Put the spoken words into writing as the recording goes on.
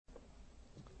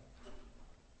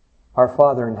Our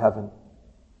Father in heaven,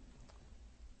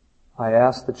 I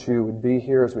ask that you would be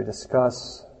here as we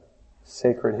discuss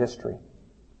sacred history.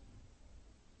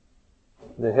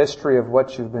 The history of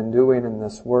what you've been doing in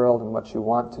this world and what you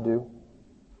want to do.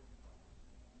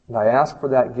 And I ask for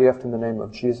that gift in the name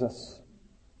of Jesus.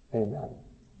 Amen.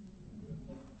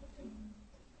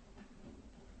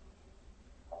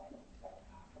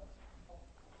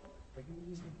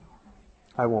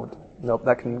 I won't. Nope,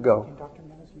 that can go.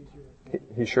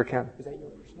 He sure can. Is that your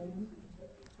personal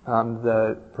one?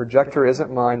 The projector isn't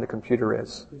mine, the computer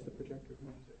is. Who's the projector? Who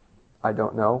is it? I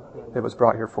don't know. It was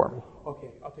brought here for me. Okay,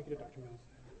 I'll take it to Dr. Mills.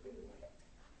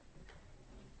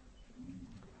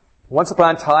 Once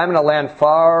upon a time in a land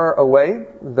far away,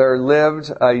 there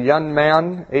lived a young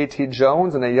man, A.T.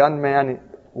 Jones, and a young man,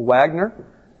 Waggoner.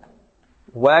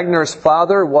 Waggoner's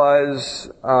father was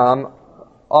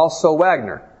also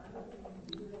Waggoner.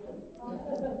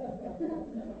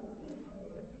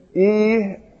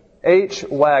 E.H.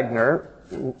 Waggoner,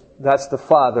 that's the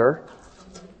father,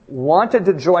 wanted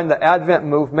to join the Advent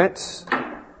movement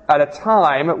at a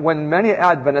time when many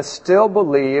Adventists still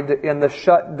believed in the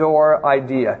shut door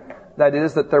idea. That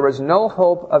is, that there was no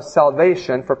hope of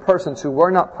salvation for persons who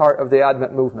were not part of the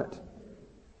Advent movement.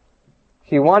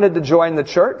 He wanted to join the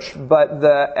church, but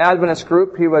the Adventist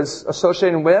group he was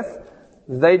associating with,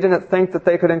 they didn't think that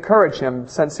they could encourage him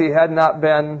since he had not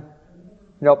been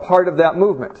part of that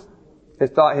movement. They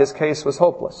thought his case was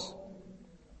hopeless.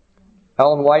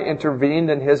 Ellen White intervened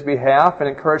in his behalf and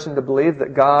encouraged him to believe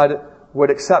that God would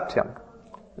accept him.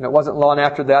 And it wasn't long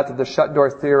after that the shut door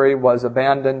theory was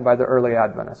abandoned by the early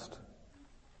Adventist.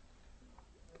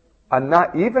 I'm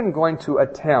not even going to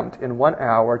attempt in 1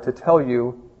 hour to tell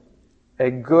you a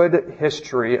good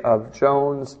history of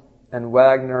Jones and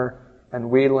Waggoner and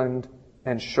Wieland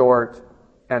and Short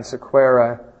and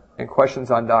Sequeira and Questions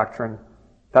on Doctrine.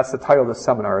 That's the title of the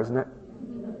seminar, isn't it?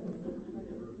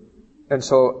 And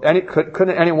so,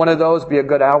 couldn't any one of those be a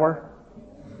good hour?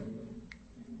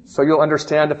 So you'll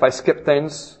understand if I skip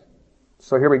things.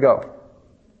 So here we go.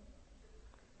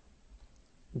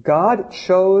 God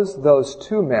chose those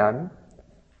two men.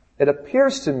 It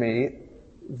appears to me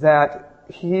that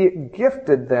He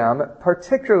gifted them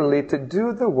particularly to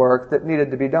do the work that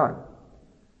needed to be done.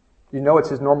 You know it's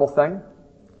His normal thing?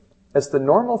 It's the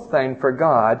normal thing for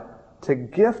God to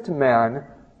gift men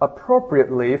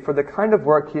appropriately for the kind of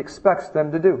work He expects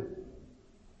them to do.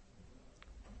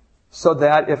 So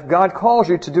that if God calls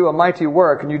you to do a mighty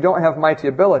work and you don't have mighty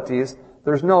abilities,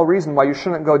 there's no reason why you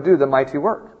shouldn't go do the mighty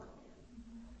work.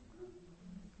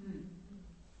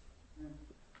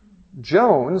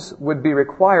 Jones would be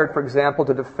required, for example,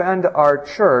 to defend our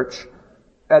church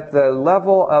at the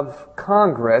level of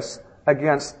Congress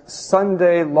against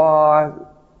Sunday law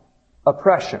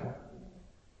oppression.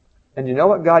 And you know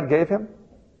what God gave him?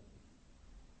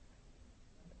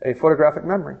 A photographic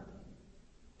memory.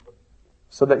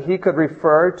 So that he could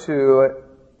refer to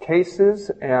cases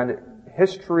and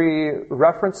history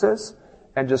references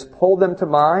and just pull them to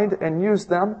mind and use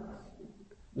them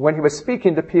when he was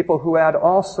speaking to people who had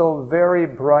also very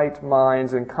bright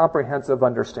minds and comprehensive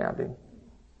understanding.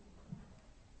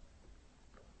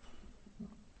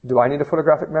 Do I need a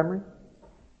photographic memory?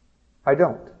 I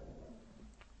don't.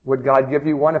 Would God give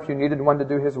you one if you needed one to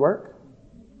do His work?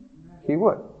 He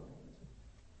would.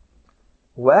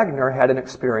 Waggoner had an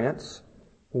experience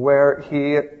where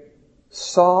he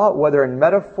saw, whether in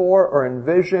metaphor or in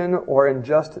vision or in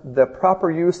just the proper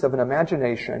use of an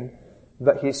imagination,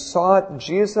 that he saw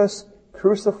Jesus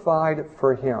crucified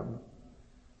for him.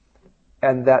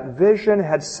 And that vision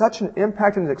had such an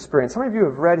impact on his experience. Some of you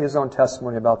have read his own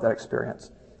testimony about that experience.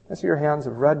 I see your hands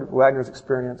have read Waggoner's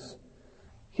experience.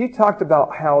 He talked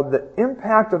about how the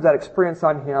impact of that experience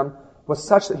on him was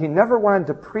such that he never wanted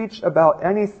to preach about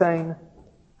anything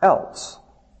else.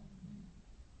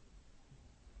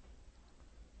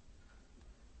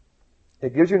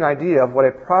 It gives you an idea of what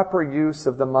a proper use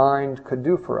of the mind could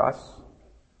do for us.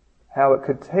 How it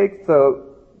could take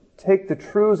the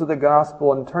truths of the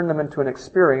gospel and turn them into an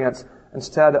experience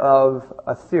instead of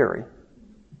a theory.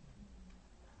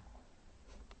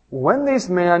 When these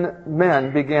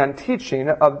men began teaching,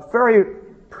 a very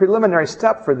preliminary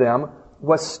step for them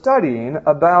was studying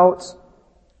about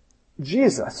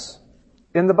Jesus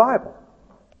in the Bible.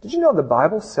 Did you know the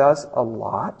Bible says a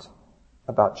lot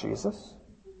about Jesus?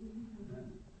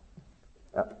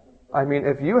 I mean,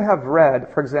 if you have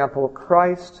read, for example,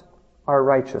 Christ, our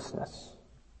righteousness,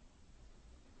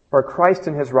 or Christ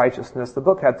and His righteousness, the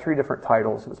book had 3 different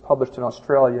titles. It was published in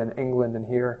Australia and England and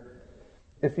here.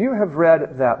 If you have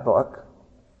read that book,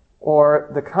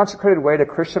 or The Consecrated Way to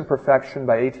Christian Perfection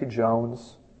by A.T.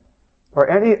 Jones, or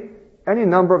any any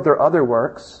number of their other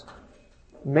works,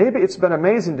 maybe it's been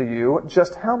amazing to you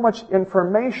just how much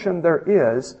information there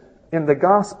is in the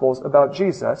Gospels about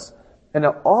Jesus, and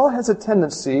it all has a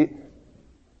tendency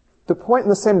to point in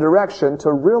the same direction,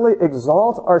 to really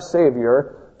exalt our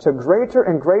Savior to greater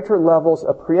and greater levels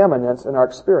of preeminence in our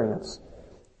experience.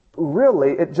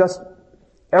 Really,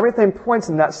 everything points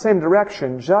in that same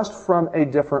direction, just from a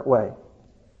different way.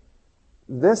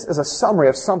 This is a summary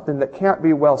of something that can't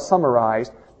be well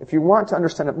summarized. If you want to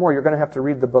understand it more, you're going to have to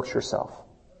read the books yourself.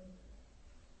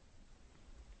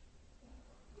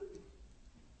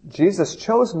 Jesus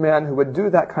chose men who would do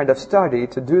that kind of study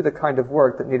to do the kind of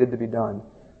work that needed to be done,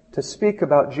 to speak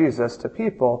about Jesus to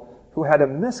people who had a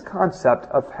misconcept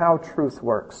of how truth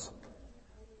works.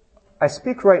 I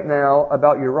speak right now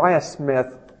about Uriah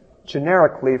Smith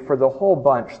generically for the whole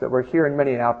bunch that were here in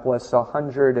Minneapolis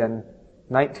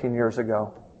 119 years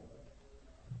ago.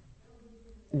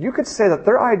 You could say that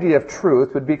their idea of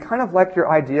truth would be kind of like your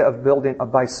idea of building a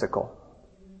bicycle.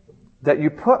 That you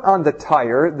put on the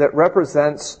tire that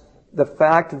represents the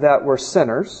fact that we're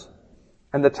sinners,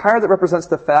 and the tire that represents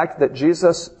the fact that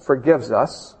Jesus forgives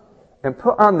us, and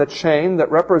put on the chain that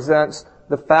represents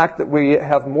the fact that we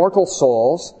have mortal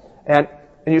souls, and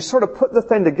you sort of put the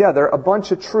thing together, a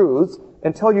bunch of truths,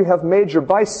 until you have made your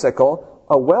bicycle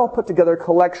a well put together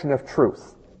collection of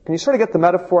truth. Can you sort of get the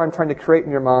metaphor I'm trying to create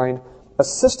in your mind? A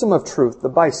system of truth, the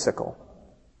bicycle.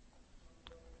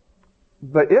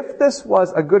 But if this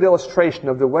was a good illustration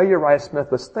of the way Uriah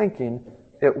Smith was thinking,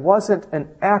 it wasn't an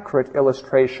accurate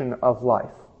illustration of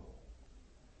life.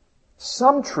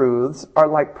 Some truths are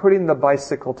like putting the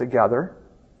bicycle together,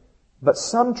 but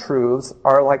some truths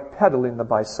are like pedaling the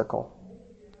bicycle.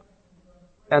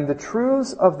 And the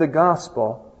truths of the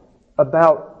gospel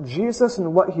about Jesus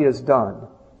and what he has done,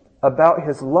 about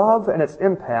his love and its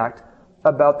impact,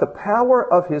 about the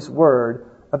power of his word,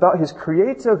 about his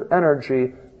creative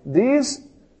energy, these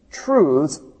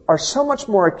truths are so much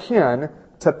more akin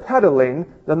to pedaling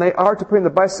than they are to putting the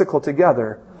bicycle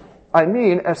together. I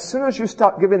mean, as soon as you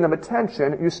stop giving them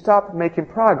attention, you stop making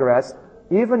progress,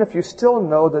 even if you still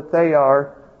know that they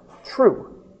are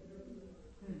true.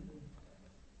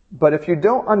 But if you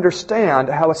don't understand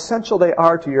how essential they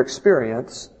are to your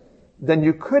experience, then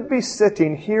you could be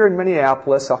sitting here in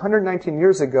Minneapolis 119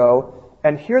 years ago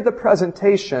and hear the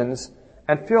presentations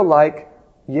and feel like,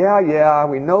 yeah,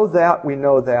 we know that,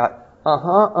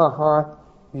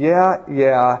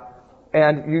 yeah.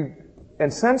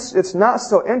 And since it's not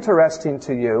so interesting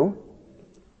to you,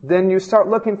 then you start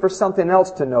looking for something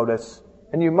else to notice.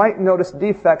 And you might notice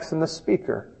defects in the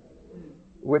speaker,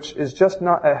 which is just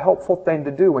not a helpful thing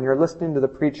to do when you're listening to the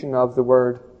preaching of the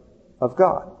Word of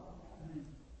God.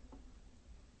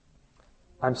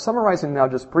 I'm summarizing now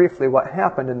just briefly what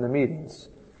happened in the meetings.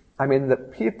 I mean, the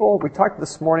people, we talked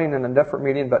this morning in a different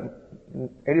meeting, but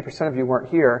 80% of you weren't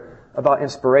here, about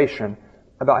inspiration,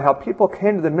 about how people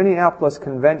came to the Minneapolis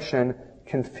convention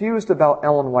confused about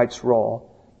Ellen White's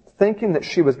role, thinking that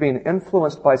she was being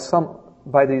influenced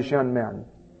by these young men.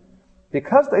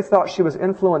 Because they thought she was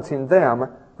influencing them,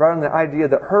 rather than the idea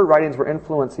that her writings were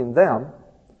influencing them,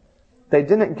 they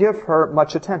didn't give her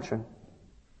much attention.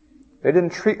 They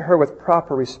didn't treat her with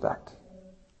proper respect.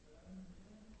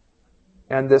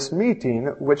 And this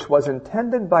meeting, which was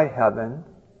intended by heaven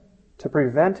to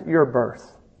prevent your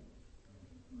birth,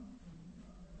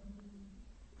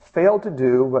 failed to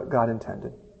do what God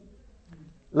intended.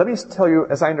 Let me tell you,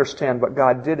 as I understand, what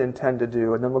God did intend to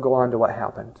do, and then we'll go on to what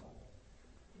happened.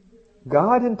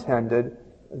 God intended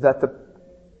that the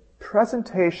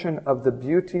presentation of the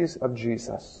beauties of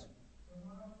Jesus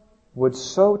would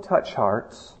so touch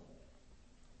hearts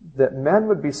that men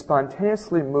would be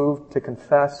spontaneously moved to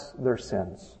confess their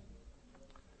sins.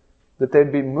 That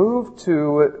they'd be moved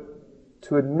to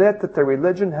admit that their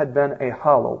religion had been a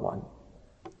hollow one.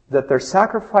 That their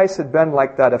sacrifice had been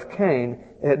like that of Cain.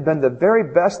 It had been the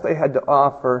very best they had to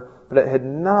offer, but it had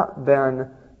not been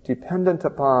dependent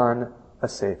upon a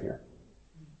Savior.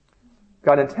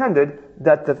 God intended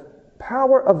that the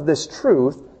power of this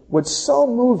truth would so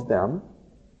move them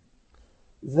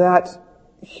that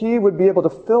He would be able to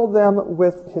fill them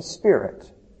with His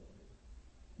Spirit.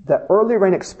 That early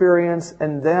rain experience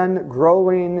and then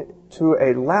growing to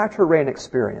a latter rain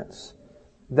experience.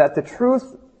 That the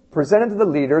truth presented to the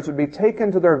leaders would be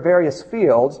taken to their various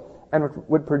fields and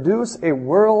would produce a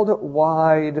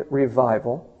worldwide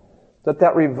revival.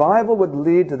 That revival would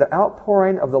lead to the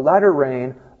outpouring of the latter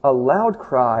rain, a loud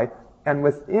cry, and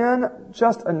within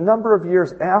just a number of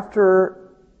years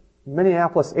after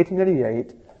Minneapolis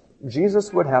 1888,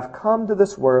 Jesus would have come to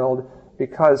this world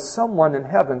because someone in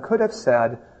heaven could have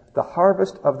said, the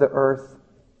harvest of the earth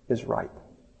is ripe.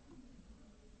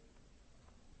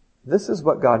 This is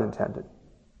what God intended.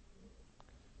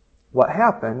 What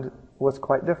happened was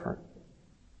quite different.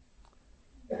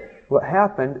 What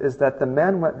happened is that the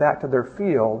men went back to their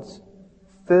fields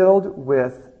filled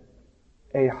with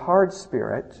a hard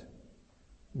spirit,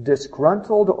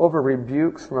 disgruntled over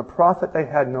rebukes from a prophet they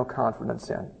had no confidence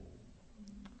in.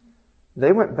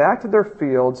 They went back to their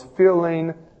fields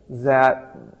feeling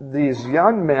that these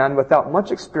young men without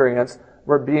much experience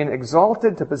were being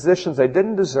exalted to positions they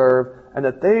didn't deserve, and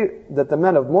that the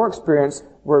men of more experience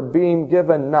were being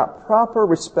given not proper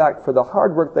respect for the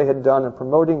hard work they had done in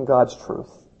promoting God's truth.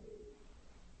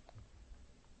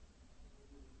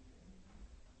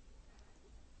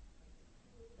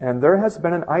 And there has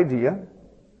been an idea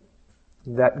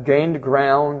that gained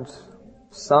ground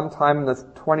sometime in the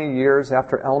 20 years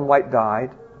after Ellen White died,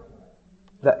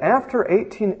 that after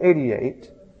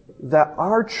 1888, that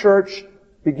our church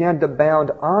began to bound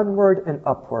onward and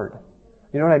upward.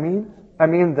 You know what I mean? I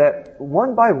mean that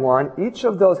one by one, each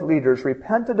of those leaders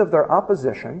repented of their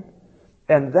opposition,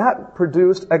 and that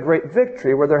produced a great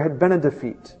victory where there had been a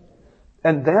defeat.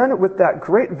 And then with that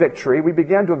great victory, we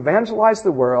began to evangelize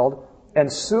the world,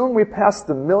 and soon we passed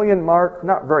the 1 million mark,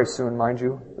 not very soon, mind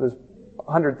you. It was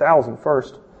 100,000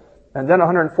 first, and then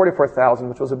 144,000,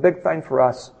 which was a big thing for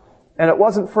us. And it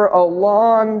wasn't for a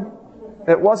long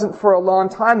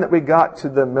time that we got to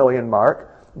the 1 million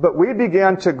mark, but we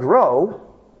began to grow,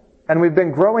 and we've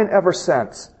been growing ever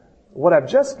since. What I've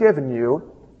just given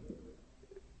you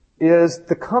is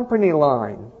the company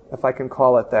line, if I can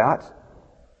call it that,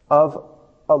 of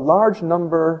a large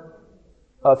number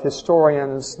of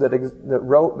historians that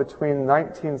wrote between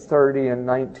 1930 and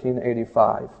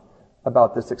 1985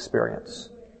 about this experience.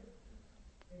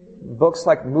 Books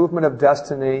like Movement of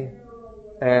Destiny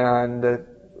and, the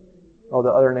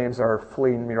other names are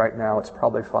fleeing me right now. It's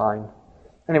probably fine.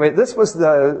 Anyway, this was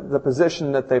the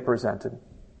position that they presented.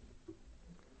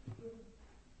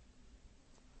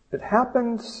 It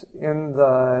happened in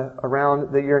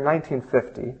around the year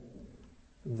 1950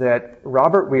 that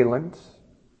Robert Wieland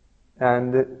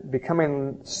and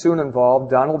becoming soon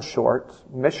involved Donald Short,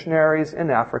 missionaries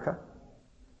in Africa,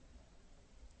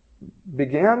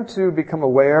 began to become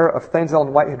aware of things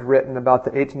Ellen White had written about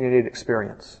the 1888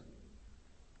 experience.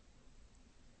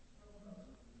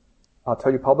 I'll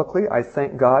tell you publicly, I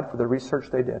thank God for the research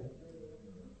they did.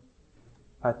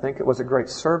 I think it was a great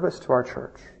service to our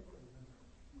church.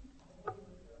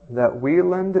 That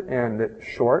Wieland and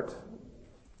Short,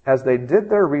 as they did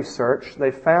their research,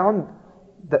 they found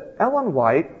that Ellen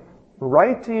White,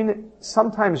 writing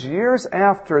sometimes years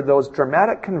after those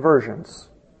dramatic conversions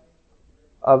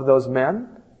of those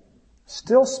men,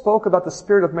 still spoke about the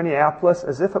Spirit of Minneapolis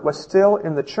as if it was still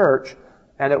in the church,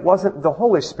 and it wasn't the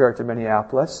Holy Spirit of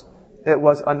Minneapolis, it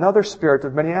was another spirit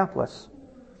of Minneapolis.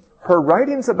 Her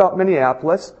writings about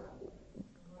Minneapolis,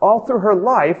 all through her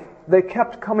life, they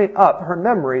kept coming up, her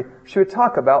memory. She would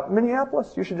talk about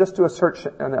Minneapolis. You should just do a search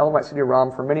on the Ellen White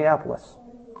CD-ROM for Minneapolis.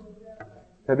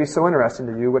 It'd be so interesting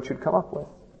to you what you'd come up with.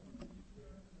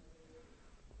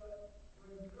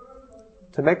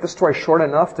 To make the story short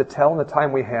enough to tell in the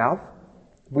time we have,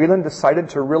 Wieland decided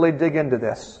to really dig into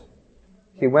this.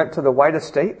 He went to the White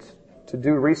Estate to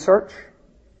do research.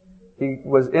 He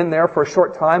was in there for a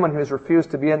short time when he was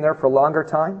refused to be in there for a longer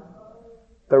time.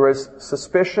 There was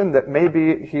suspicion that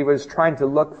maybe he was trying to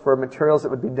look for materials that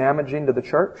would be damaging to the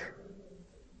church.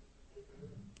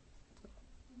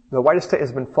 The White Estate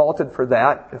has been faulted for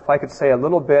that. If I could say a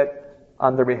little bit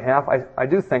on their behalf, I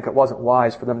do think it wasn't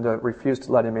wise for them to refuse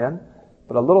to let him in,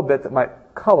 but a little bit that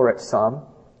might color it some.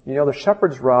 You know, the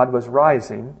shepherd's rod was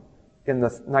rising in the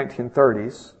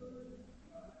 1930s,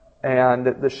 and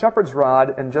the shepherd's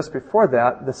rod, and just before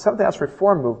that, the Seventh-day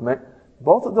Reform movement,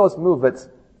 both of those movements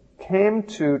came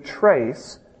to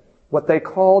trace what they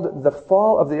called the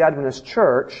fall of the Adventist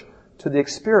Church to the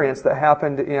experience that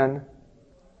happened in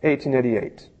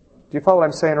 1888. Do you follow what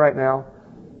I'm saying right now?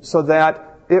 So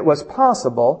that it was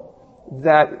possible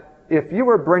that if you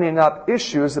were bringing up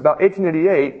issues about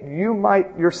 1888, you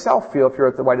might yourself feel, if you're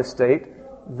at the White Estate,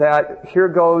 that here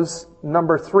goes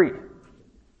number 3. I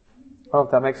don't know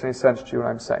if that makes any sense to you what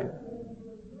I'm saying.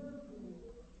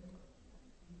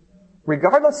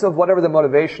 Regardless of whatever the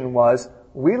motivation was,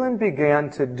 Wieland began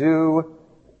to do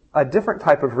a different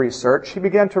type of research. He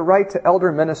began to write to elder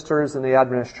ministers in the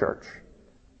Adventist Church,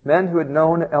 men who had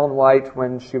known Ellen White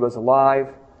when she was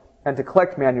alive, and to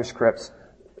collect manuscripts.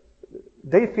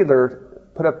 Dave Fiedler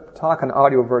put a talk on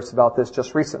Audioverse about this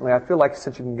just recently. I feel like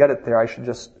since you can get it there, I should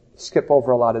just skip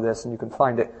over a lot of this and you can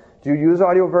find it. Do you use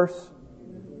Audioverse?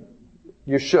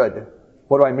 You should.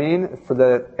 What do I mean? For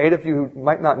the 8 of you who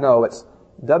might not know, it's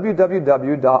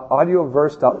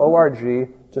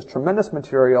www.audioverse.org Just tremendous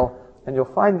material. And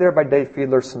you'll find there by Dave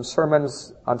Fiedler some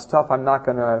sermons on stuff I'm not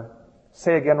going to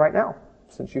say again right now,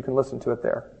 since you can listen to it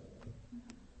there.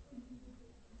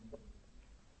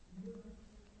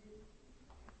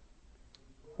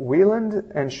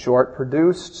 Wieland and Short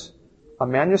produced a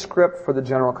manuscript for the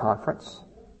General Conference.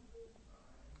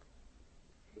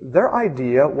 Their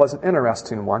idea was an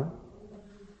interesting one.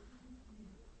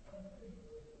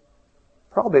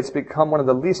 Probably it's become one of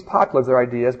the least popular of their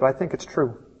ideas, but I think it's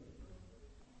true.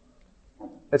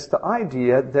 It's the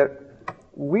idea that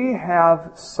we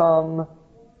have some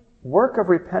work of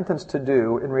repentance to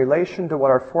do in relation to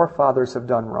what our forefathers have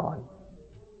done wrong.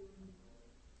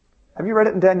 Have you read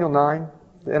it in Daniel 9?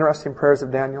 The interesting prayers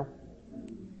of Daniel?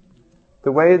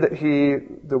 The way that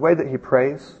he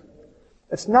prays?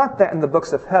 It's not that in the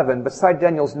books of heaven, beside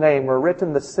Daniel's name, were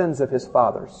written the sins of his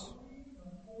fathers.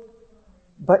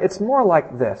 But it's more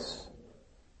like this,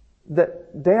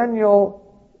 that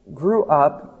Daniel grew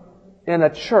up in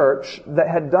a church that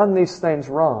had done these things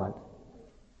wrong.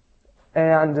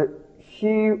 And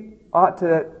he ought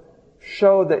to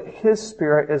show that his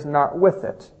spirit is not with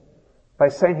it by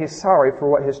saying he's sorry for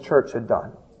what his church had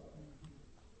done.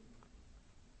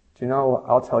 Do you know,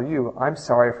 I'll tell you, I'm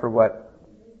sorry for what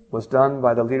was done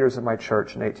by the leaders of my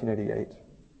church in 1888.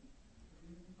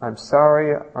 I'm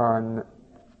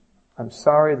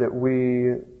sorry that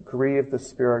we grieved the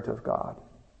Spirit of God.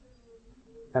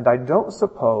 And I don't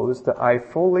suppose that I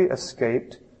fully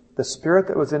escaped the spirit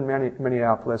that was in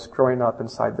Minneapolis growing up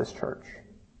inside this church.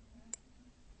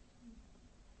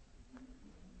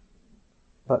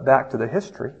 But back to the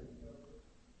history.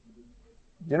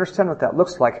 You understand what that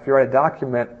looks like if you write a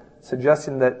document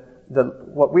suggesting that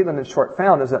what Wieland and Short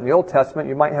found is that in the Old Testament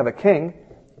you might have a king,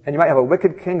 and you might have a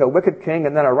wicked king,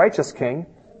 and then a righteous king,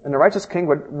 and the righteous king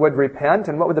would repent,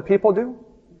 and what would the people do?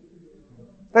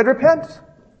 They'd repent.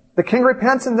 The king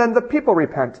repents, and then the people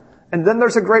repent. And then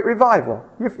there's a great revival.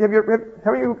 Can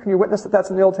you witness that that's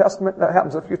in the Old Testament? That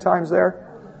happens a few times there.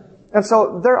 And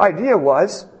so their idea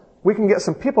was, we can get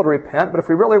some people to repent, but if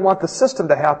we really want the system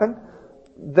to happen,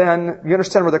 then you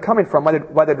understand where they're coming from.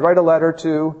 Why they'd write a letter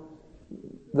to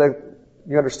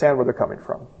you understand where they're coming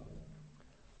from.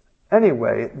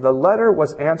 Anyway, the letter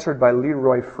was answered by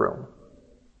Leroy Froom.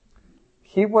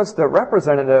 He was the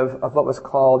representative of what was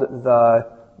called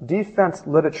the Defense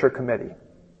Literature Committee.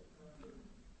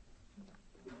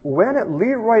 When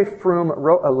Leroy Froom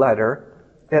wrote a letter,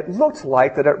 it looked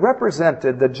like that it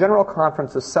represented the General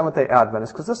Conference of Seventh-day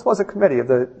Adventists, because this was a committee of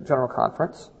the General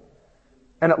Conference.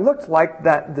 And it looked like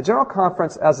that the General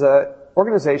Conference as an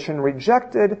organization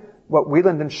rejected what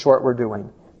Wieland and Short were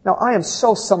doing. Now, I am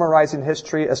so summarizing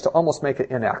history as to almost make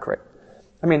it inaccurate.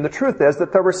 I mean, the truth is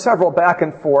that there were several back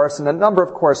and forths and a number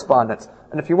of correspondence.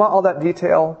 And if you want all that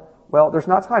detail, well, there's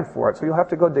not time for it, so you'll have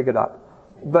to go dig it up.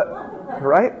 But,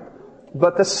 right?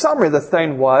 But the summary of the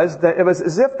thing was that it was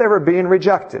as if they were being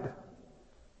rejected.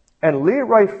 And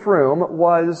Leroy Froom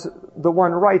was the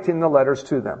one writing the letters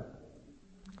to them.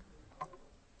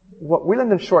 What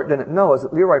Wieland and Short didn't know is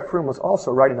that Leroy Froom was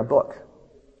also writing a book.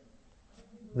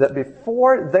 That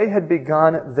before they had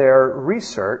begun their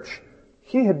research,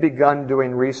 he had begun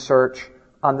doing research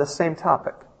on the same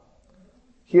topic.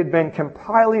 He had been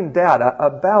compiling data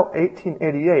about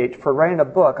 1888 for writing a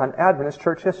book on Adventist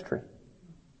church history.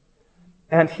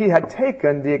 And he had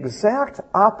taken the exact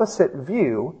opposite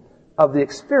view of the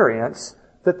experience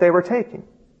that they were taking.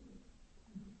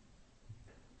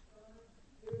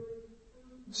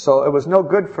 So it was no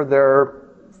good for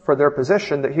their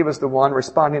position that he was the one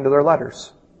responding to their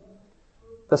letters.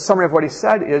 The summary of what he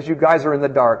said is, you guys are in the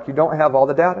dark. You don't have all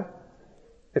the data.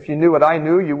 If you knew what I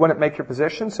knew, you wouldn't make your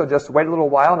position, so just wait a little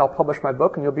while and I'll publish my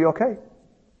book and you'll be okay.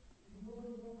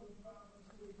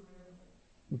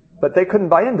 But they couldn't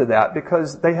buy into that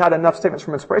because they had enough statements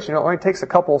from inspiration. It only takes a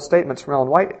couple of statements from Ellen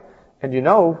White, and you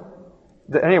know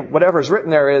that whatever's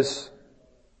written there is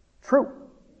true.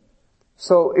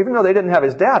 So even though they didn't have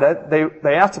his data,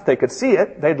 they asked if they could see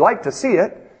it. They'd like to see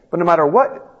it. But no matter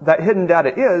what that hidden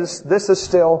data is, this is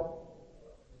still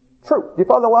true. Do you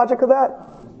follow the logic of that?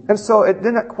 And so it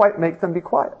didn't quite make them be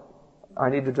quiet. I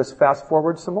need to just fast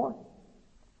forward some more.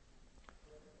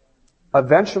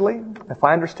 Eventually, if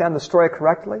I understand the story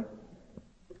correctly,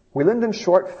 Wieland and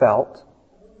Short felt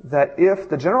that if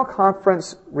the General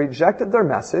Conference rejected their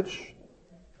message,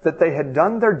 that they had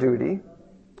done their duty,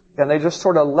 and they just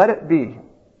sort of let it be.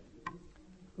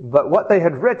 But what they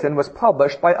had written was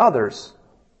published by others,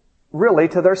 really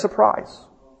to their surprise.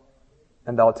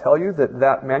 And I'll tell you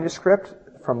that manuscript,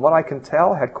 from what I can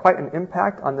tell, had quite an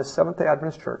impact on the Seventh-day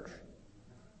Adventist Church.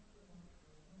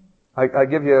 I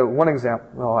give you one example.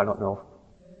 No, I don't know.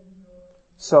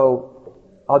 So,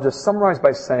 I'll just summarize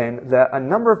by saying that a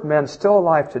number of men still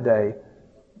alive today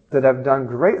that have done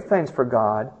great things for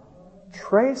God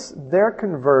trace their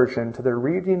conversion to the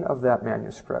reading of that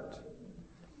manuscript.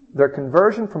 Their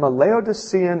conversion from a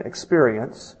Laodicean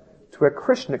experience to a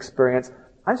Christian experience.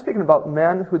 I'm speaking about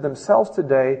men who themselves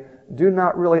today do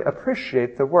not really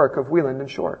appreciate the work of Wieland and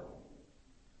Short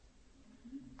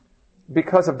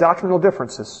because of doctrinal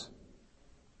differences.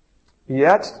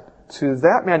 Yet, to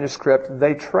that manuscript,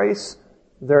 they trace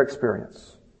their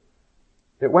experience.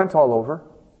 It went all over.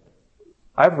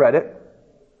 I've read it.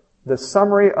 The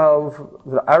summary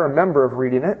that I remember of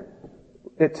reading it,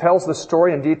 it tells the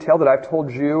story in detail that I've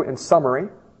told you in summary.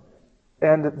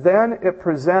 And then it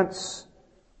presents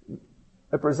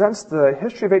the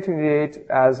history of 1888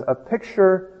 as a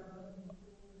picture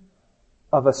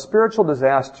of a spiritual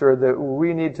disaster that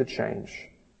we need to change.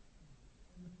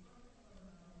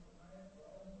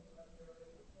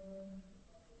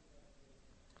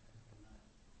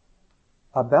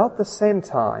 About the same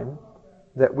time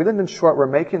that Wieland and Short were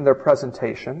making their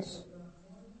presentations,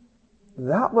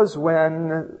 that was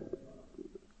when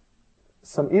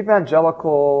some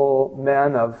evangelical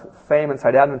men of fame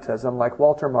inside Adventism, like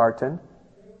Walter Martin,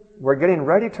 were getting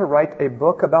ready to write a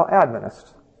book about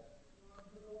Adventists.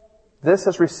 This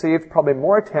has received probably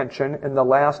more attention in the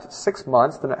last 6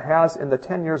 months than it has in the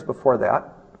 10 years before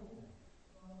that.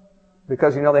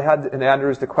 Because, they had in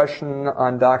Andrews the question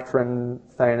on doctrine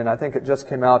thing, and I think it just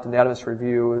came out in the Adventist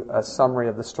Review, a summary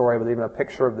of the story with even a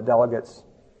picture of the delegates.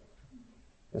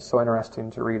 It's so interesting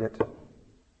to read it.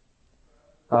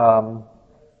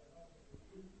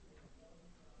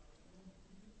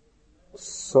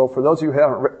 So for those of you who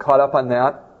haven't caught up on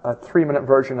that, a 3-minute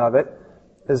version of it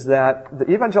is that the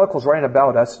evangelicals writing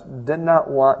about us did not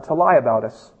want to lie about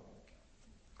us.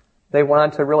 They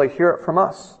wanted to really hear it from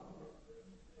us.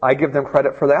 I give them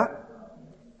credit for that.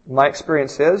 My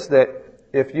experience is that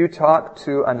if you talk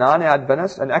to a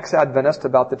non-Adventist, an ex-Adventist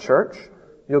about the church,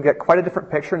 you'll get quite a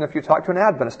different picture than if you talk to an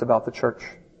Adventist about the church.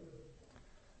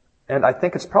 And I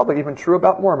think it's probably even true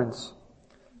about Mormons.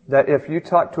 That if you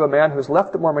talk to a man who's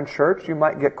left the Mormon church, you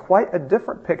might get quite a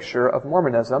different picture of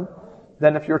Mormonism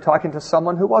than if you're talking to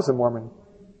someone who was a Mormon.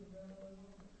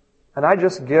 And I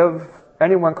just give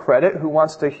anyone credit who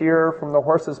wants to hear from the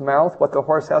horse's mouth what the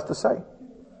horse has to say.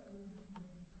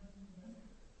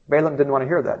 Balaam didn't want to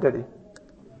hear that, did he?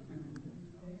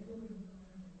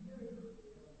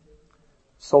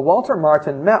 So Walter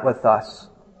Martin met with us.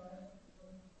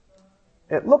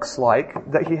 It looks like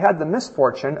that he had the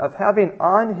misfortune of having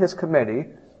on his committee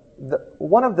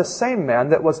one of the same men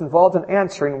that was involved in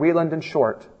answering Wieland and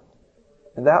Short.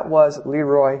 And that was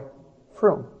Leroy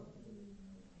Froom.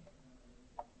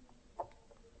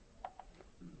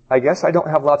 I guess I don't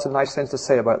have lots of nice things to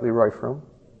say about Leroy Froom.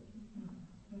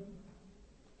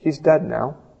 He's dead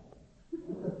now.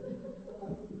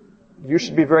 You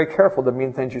should be very careful the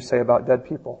mean things you say about dead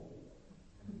people.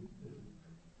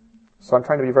 So I'm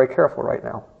trying to be very careful right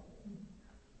now.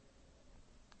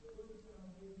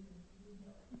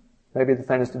 Maybe the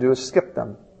thing is to do is skip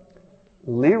them.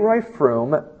 Leroy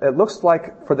Froom, it looks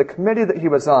like for the committee that he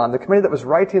was on, the committee that was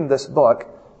writing this book,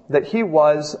 that he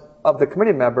was, of the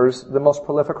committee members, the most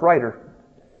prolific writer.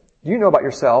 You know about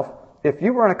yourself, if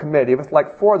you were on a committee with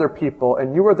like 4 other people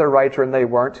and you were the writer and they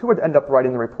weren't, who would end up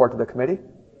writing the report to the committee?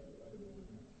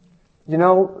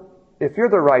 If you're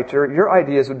the writer, your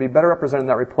ideas would be better represented in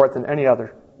that report than any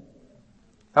other.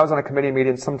 I was on a committee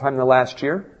meeting sometime in the last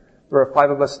year. There were 5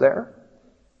 of us there.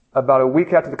 About a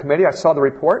week after the committee, I saw the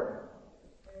report.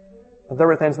 There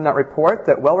were things in that report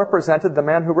that well represented the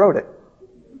man who wrote it,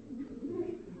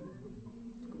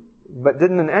 but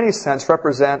didn't in any sense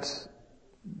represent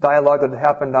dialogue that had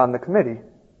happened on the committee.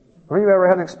 Have you ever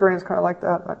had an experience kind of like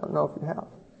that? I don't know if you have.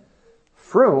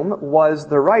 Froom was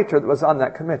the writer that was on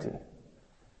that committee.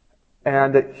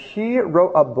 And he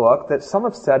wrote a book that some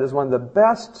have said is one of the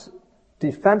best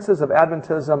defenses of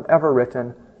Adventism ever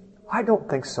written. I don't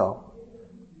think so.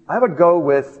 I would go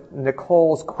with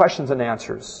Nicole's Questions and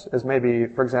Answers as maybe,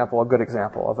 for example, a good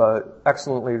example of an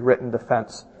excellently written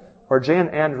defense. Or Jan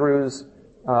Andrews'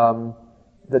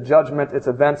 The Judgment, Its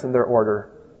Events and Their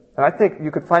Order. And I think you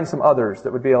could find some others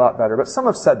that would be a lot better. But some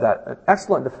have said that. An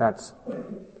excellent defense.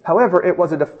 However, it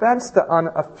was a defense that on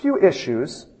a few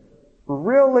issues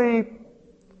really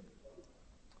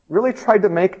tried to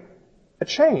make a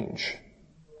change.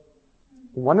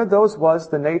 One of those was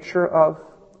the nature of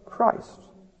Christ.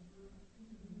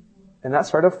 And that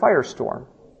started a firestorm.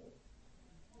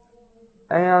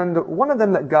 And one of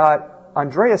them that got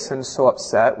Andreasen so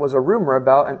upset was a rumor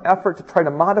about an effort to try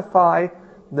to modify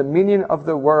the meaning of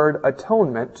the word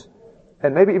atonement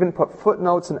and maybe even put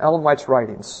footnotes in Ellen White's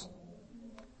writings.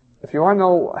 If you want to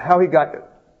know how he got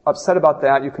upset about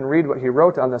that, you can read what he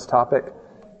wrote on this topic.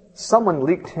 Someone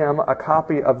leaked him a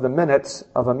copy of the minutes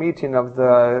of a meeting of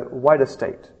the White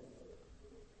Estate.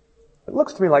 It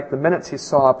looks to me like the minutes he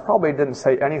saw probably didn't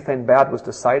say anything bad was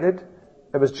decided.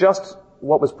 It was just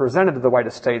what was presented to the White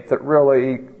Estate that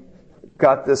really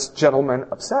got this gentleman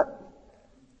upset.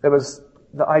 It was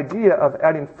the idea of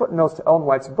adding footnotes to Ellen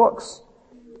White's books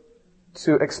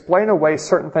to explain away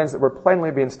certain things that were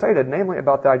plainly being stated, namely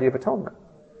about the idea of atonement.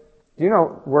 Do you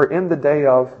know, we're in the day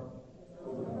of...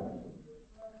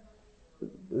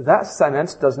 That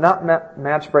sentence does not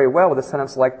match very well with a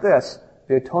sentence like this.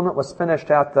 The atonement was finished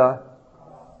at the...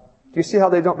 Do you see how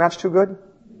they don't match too good?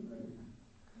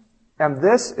 And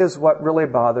this is what really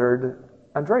bothered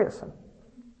Andreasen.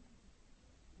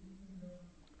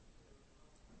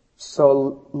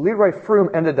 So Leroy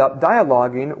Froom ended up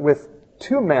dialoguing with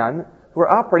two men who were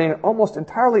operating almost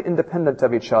entirely independent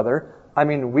of each other. I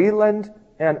mean, Wieland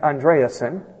and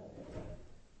Andreasen.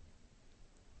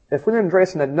 If Wieland and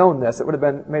Andreasen had known this, it would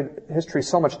have made history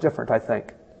so much different, I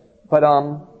think. But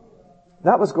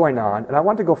that was going on, and I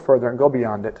want to go further and go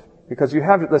beyond it, because you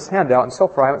have this handout, and so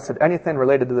far I haven't said anything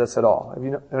related to this at all. Have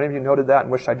any of you noted that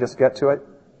and wish I'd just get to it?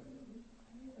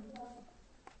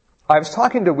 I was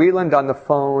talking to Wieland on the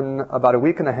phone about a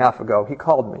week and a half ago. He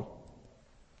called me.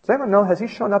 Does anyone know, has he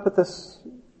shown up at this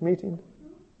meeting?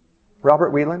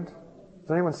 Robert Wieland?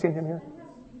 Has anyone seen him here?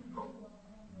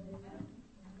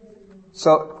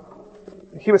 So,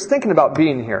 he was thinking about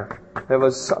being here. He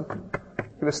was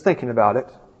thinking about it.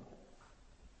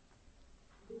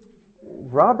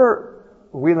 Robert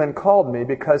Wieland called me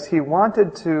because he'd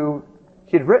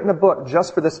written a book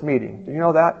just for this meeting. Do you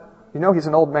know that? You know he's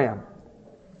an old man.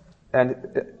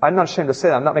 And I'm not ashamed to say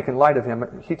that. I'm not making light of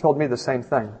him. He told me the same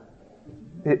thing.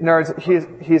 In other words,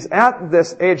 he's at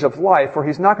this age of life where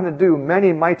he's not going to do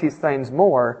many mighty things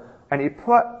more, and he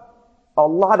put a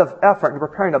lot of effort into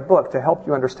preparing a book to help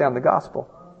you understand the gospel.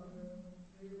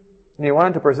 And he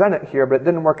wanted to present it here, but it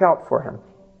didn't work out for him.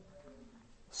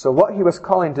 So what he was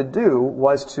calling to do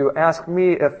was to ask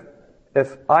me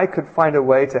if I could find a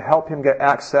way to help him get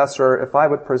access, or if I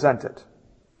would present it.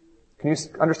 Can you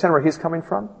understand where he's coming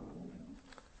from?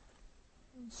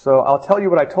 So I'll tell you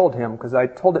what I told him, because I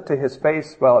told it to his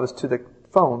face, well, it was to the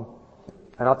phone,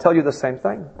 and I'll tell you the same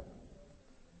thing.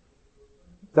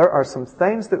 There are some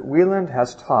things that Wieland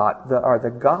has taught that are the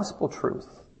gospel truth,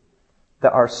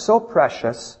 that are so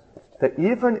precious that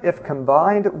even if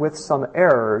combined with some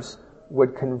errors,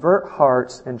 would convert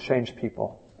hearts and change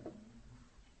people.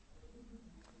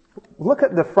 Look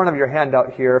at the front of your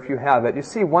handout here if you have it. You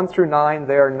see 1 through 9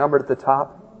 there numbered at the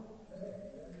top?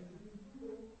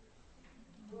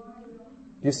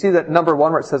 Do you see that number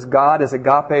 1 where it says God is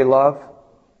agape love?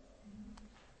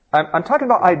 I'm talking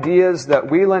about ideas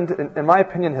that Wieland, in my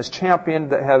opinion, has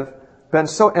championed that have been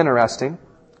so interesting.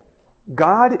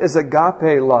 God is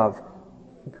agape love.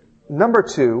 Number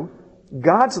 2,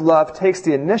 God's love takes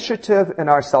the initiative in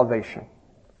our salvation.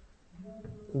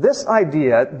 This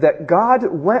idea that God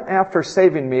went after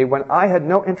saving me when I had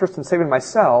no interest in saving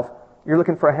myself. You're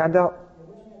looking for a handout?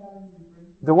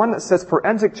 The one that says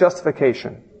forensic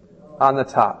justification on the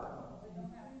top.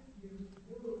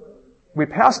 We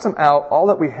passed them out, all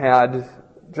that we had,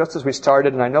 just as we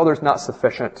started, and I know there's not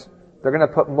sufficient. They're going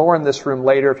to put more in this room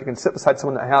later. If you can sit beside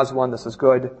someone that has one, this is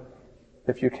good.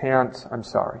 If you can't, I'm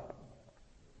sorry.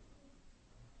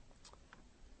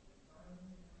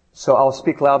 So I'll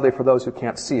speak loudly for those who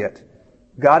can't see it.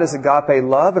 God is agape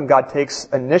love, and God takes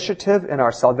initiative in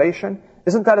our salvation.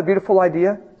 Isn't that a beautiful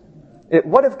idea?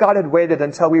 What if God had waited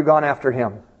until we'd gone after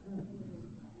Him?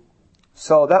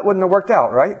 So that wouldn't have worked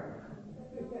out, right?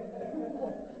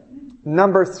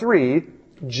 Number 3,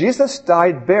 Jesus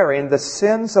died bearing the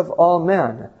sins of all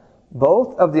men,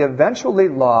 both of the eventually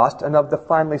lost and of the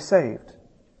finally saved.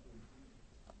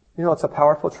 You know, it's a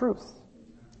powerful truth.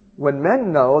 When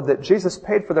men know that Jesus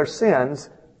paid for their sins,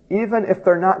 even if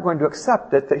they're not going to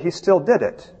accept it, that He still did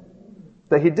it.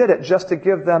 That He did it just to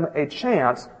give them a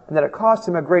chance, and that it cost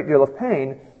Him a great deal of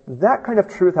pain, that kind of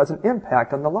truth has an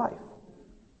impact on the life.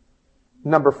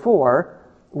 Number 4,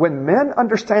 when men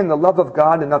understand the love of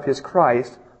God and of His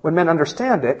Christ, when men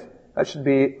understand it, that should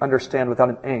be understand without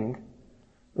an ing,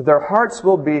 their hearts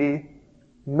will be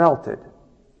melted.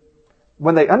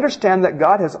 When they understand that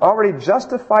God has already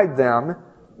justified them,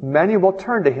 many will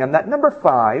turn to Him. That number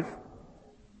 5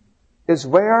 is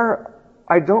where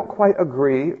I don't quite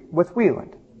agree with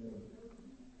Wieland.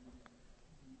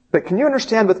 But can you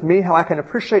understand with me how I can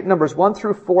appreciate numbers 1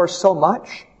 through 4 so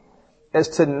much as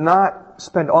to not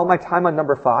spend all my time on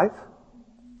number 5?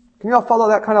 Can you all follow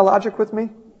that kind of logic with me?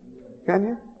 Can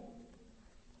you?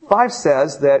 5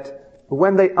 says that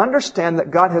when they understand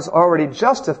that God has already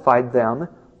justified them,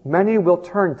 many will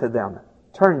turn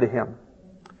to Him.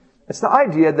 It's the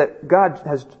idea that God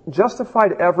has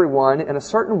justified everyone in a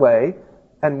certain way,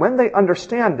 and when they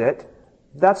understand it,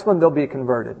 that's when they'll be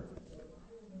converted.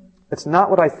 It's not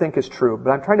what I think is true,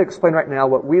 but I'm trying to explain right now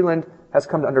what Wieland has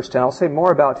come to understand. I'll say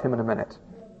more about him in a minute.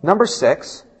 Number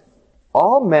 6,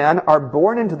 all men are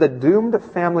born into the doomed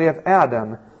family of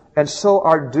Adam, and so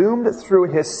are doomed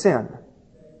through his sin.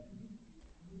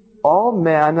 All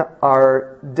men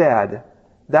are dead.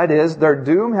 That is, their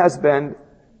doom has been,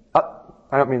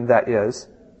 I don't mean that is.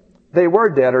 They were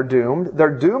dead or doomed.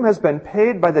 Their doom has been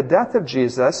paid by the death of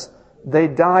Jesus. They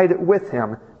died with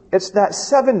Him. It's that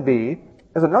 7b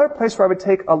is another place where I would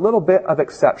take a little bit of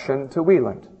exception to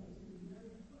Wieland.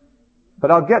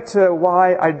 But I'll get to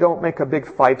why I don't make a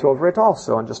big fight over it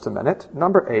also in just a minute.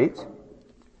 Number 8.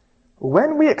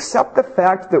 When we accept the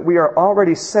fact that we are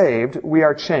already saved, we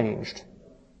are changed.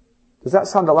 Does that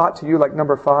sound a lot to you like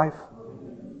number 5?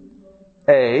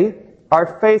 A,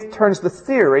 our faith turns the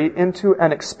theory into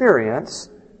an experience.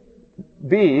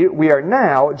 B, we are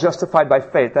now justified by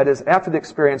faith. That is, after the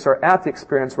experience or at the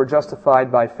experience, we're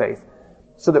justified by faith.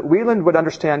 So that Wieland would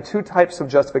understand 2 types of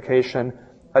justification.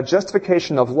 A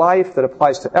justification of life that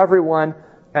applies to everyone,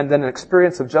 and then an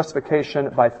experience of justification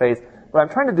by faith. What I'm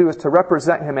trying to do is to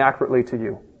represent him accurately to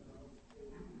you.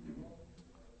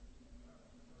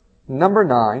 Number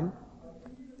 9.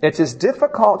 It is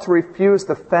difficult to refuse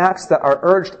the facts that are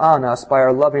urged on us by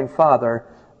our loving Father,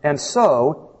 and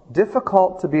so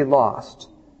difficult to be lost.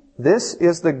 This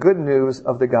is the good news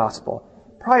of the gospel.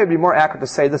 Probably would be more accurate to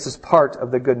say this is part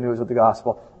of the good news of the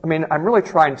gospel. I mean, I'm really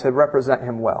trying to represent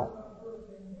him well.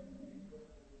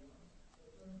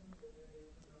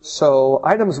 So,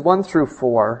 items 1 through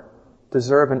 4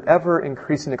 deserve an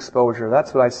ever-increasing exposure.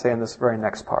 That's what I say in this very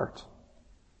next part.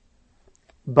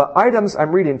 But items,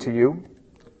 I'm reading to you,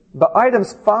 but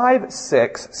items 5,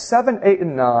 6, 7, 8,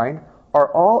 and 9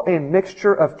 are all a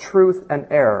mixture of truth and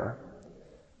error.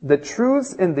 The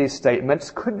truths in these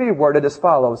statements could be worded as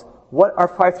follows. What are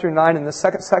 5 through 9 in the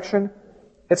second section?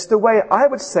 It's the way I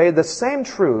would say the same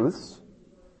truths,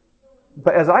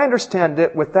 but as I understand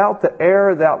it, without the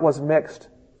error that was mixed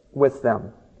with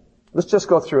them. Let's just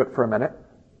go through it for a minute.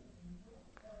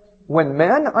 When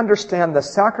men understand the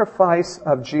sacrifice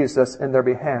of Jesus in their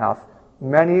behalf,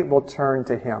 many will turn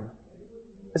to Him.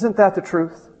 Isn't that the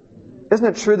truth? Isn't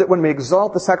it true that when we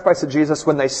exalt the sacrifice of Jesus,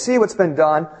 when they see what's been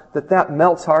done, that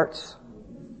melts hearts?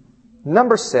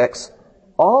 Number 6,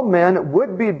 all men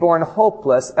would be born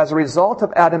hopeless as a result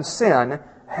of Adam's sin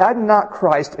had not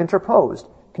Christ interposed.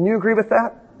 Can you agree with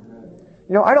that?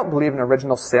 You know, I don't believe in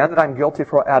original sin, that I'm guilty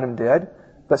for what Adam did,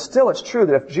 but still it's true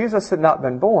that if Jesus had not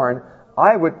been born,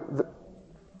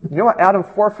 you know what Adam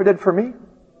forfeited for me?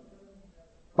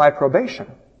 My probation.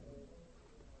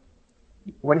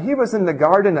 When he was in the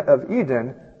Garden of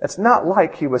Eden, it's not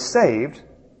like he was saved.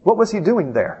 What was he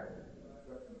doing there?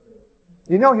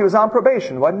 You know, he was on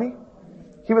probation, wasn't he?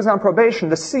 He was on probation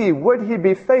to see, would he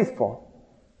be faithful?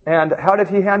 And how did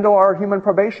he handle our human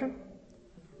probation?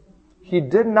 He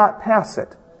did not pass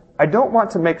it. I don't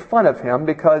want to make fun of him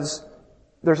because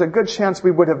there's a good chance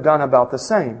we would have done about the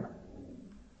same.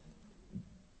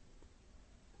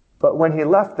 But when he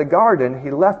left the garden,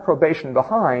 he left probation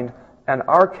behind, and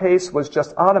our case was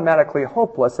just automatically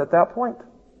hopeless at that point.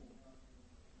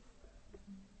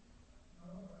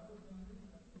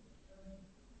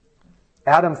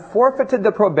 Adam forfeited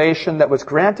the probation that was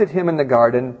granted him in the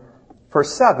garden. For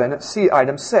 7, see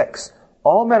item 6.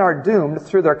 All men are doomed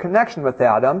through their connection with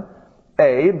Adam.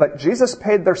 A, but Jesus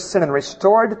paid their sin and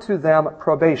restored to them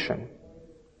probation.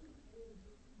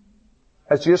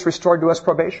 Has Jesus restored to us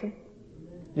probation?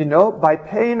 You know, by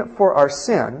paying for our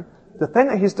sin, the thing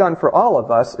that He's done for all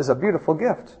of us is a beautiful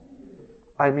gift.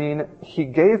 I mean, He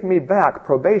gave me back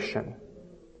probation.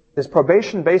 Is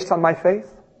probation based on my faith?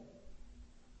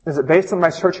 Is it based on my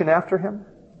searching after Him?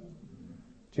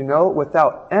 Do you know,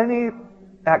 without any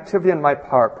activity on my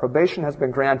part, probation has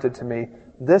been granted to me.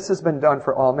 This has been done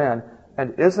for all men.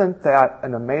 And isn't that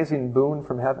an amazing boon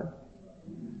from heaven?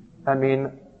 I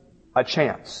mean, a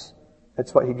chance.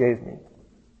 It's what He gave me.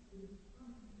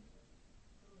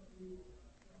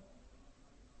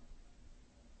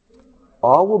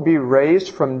 All will be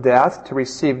raised from death to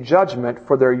receive judgment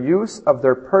for their use of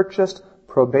their purchased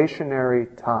probationary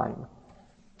time.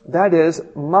 That is,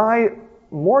 my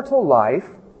mortal life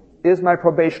is my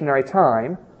probationary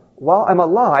time. While I'm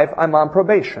alive, I'm on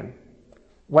probation.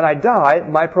 When I die,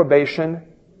 my probation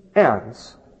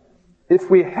ends. If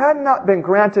we had not been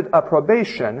granted a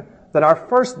probation, then our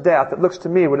first death, it looks to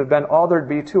me, would have been all there'd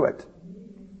be to it.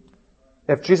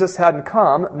 If Jesus hadn't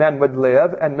come, men would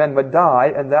live and men would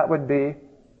die, and that would be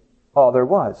all there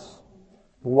was.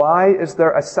 Why is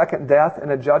there a second death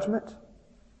and a judgment?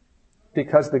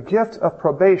 Because the gift of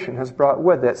probation has brought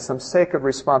with it some sacred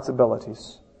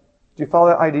responsibilities. Do you follow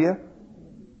that idea?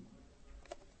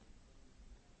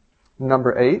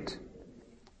 Number 8.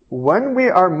 When we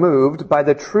are moved by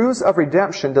the truths of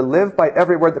redemption to live by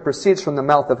every word that proceeds from the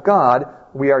mouth of God,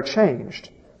 we are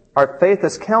changed. Our faith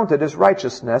is counted as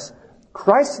righteousness.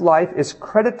 Christ's life is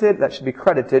credited, that should be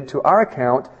credited to our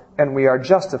account, and we are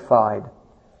justified.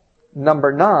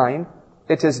 Number 9,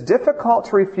 it is difficult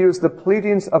to refuse the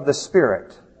pleadings of the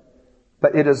Spirit,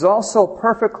 but it is also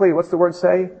perfectly, what's the word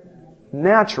say?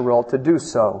 Natural to do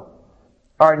so.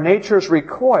 Our natures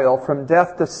recoil from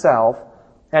death to self,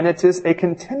 and it is a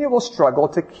continual struggle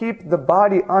to keep the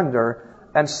body under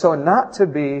and so not to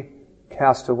be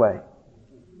cast away.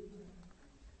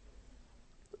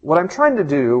 What I'm trying to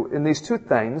do in these two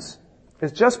things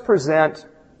is just present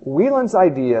Wieland's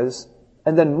ideas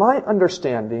and then my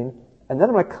understanding, and then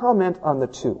I'm going to comment on the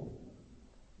two.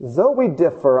 Though we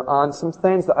differ on some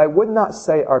things that I would not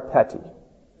say are petty,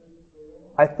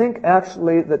 I think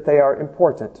actually that they are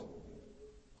important.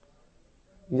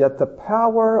 Yet the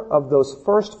power of those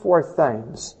first 4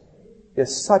 things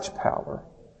is such power.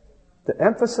 The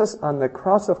emphasis on the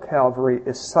cross of Calvary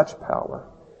is such power.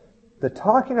 The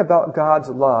talking about God's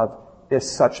love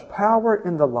is such power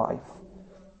in the life.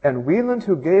 And Wieland,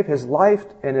 who gave his life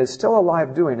and is still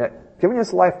alive doing it, giving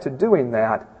his life to doing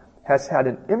that, has had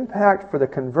an impact for the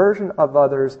conversion of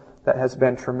others that has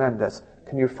been tremendous.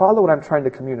 Can you follow what I'm trying to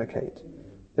communicate?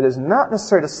 It is not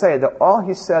necessary to say that all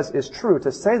he says is true,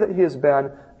 to say that he has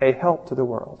been a help to the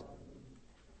world.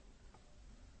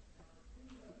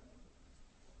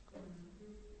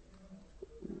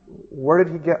 Where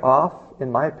did he get off,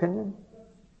 in my opinion?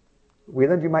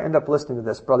 Wieland, you might end up listening to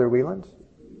this, Brother Wieland.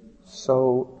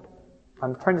 So,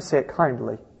 I'm trying to say it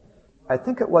kindly. I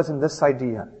think it was in this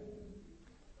idea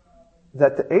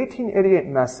that the 1888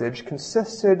 message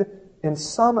consisted in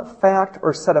some fact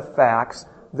or set of facts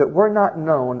that were not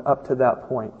known up to that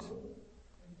point.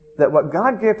 That what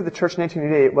God gave to the church in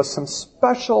 1888 was some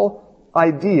special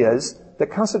ideas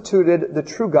that constituted the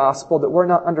true gospel that were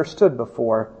not understood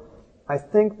before. I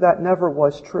think that never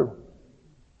was true.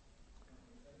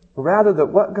 Rather, that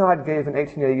what God gave in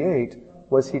 1888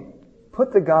 was He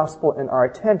put the gospel in our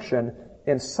attention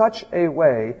in such a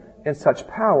way, in such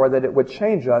power, that it would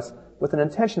change us with an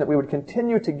intention that we would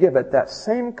continue to give it that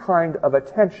same kind of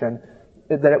attention,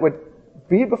 that it would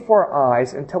be before our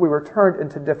eyes until we were turned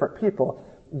into different people.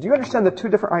 Do you understand the two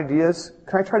different ideas?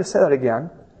 Can I try to say that again?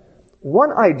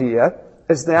 One idea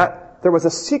is that there was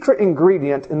a secret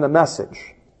ingredient in the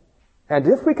message. And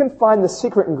if we can find the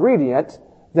secret ingredient,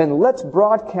 then let's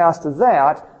broadcast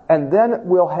that, and then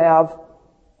we'll have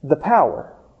the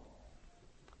power.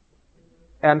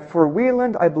 And for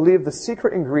Wieland, I believe the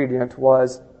secret ingredient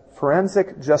was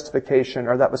forensic justification,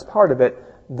 or that was part of it,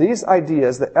 these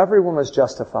ideas that everyone was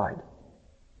justified.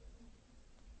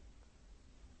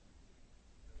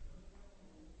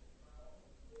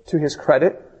 To his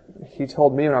credit, he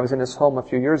told me when I was in his home a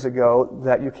few years ago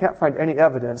that you can't find any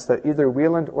evidence that either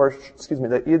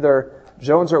that either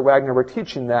Jones or Waggoner were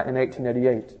teaching that in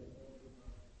 1888.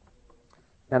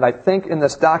 And I think in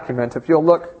this document, if you'll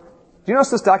look, do you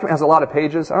notice this document has a lot of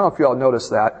pages? I don't know if you all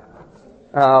noticed that.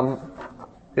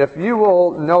 If you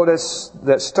will notice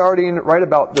that starting right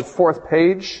about the 4th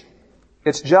page,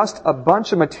 it's just a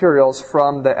bunch of materials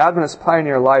from the Adventist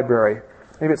Pioneer Library.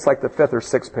 Maybe it's like the 5th or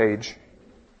 6th page.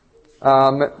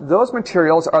 Those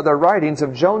materials are the writings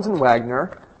of Jones and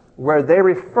Waggoner, where they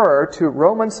refer to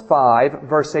Romans 5,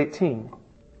 verse 18.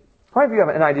 How many of you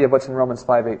have an idea of what's in Romans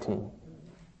 5:18?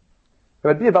 It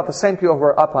would be about the same people who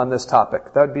are up on this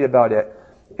topic. That would be about it.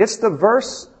 It's the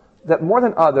verse that more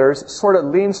than others sort of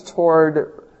leans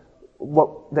toward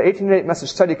what the 1888 Message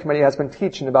Study Committee has been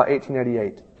teaching about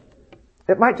 1888.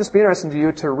 It might just be interesting to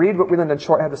you to read what Wieland and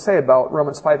Short have to say about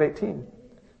Romans 5:18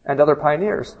 and other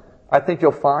pioneers. I think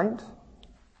you'll find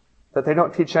that they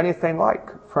don't teach anything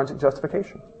like forensic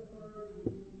justification.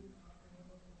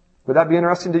 Would that be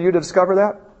interesting to you to discover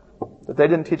that? That they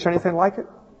didn't teach anything like it?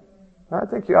 I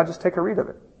think you ought to just take a read of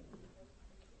it.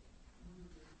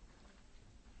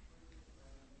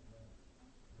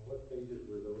 What pages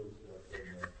were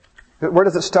those? Where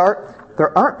does it start?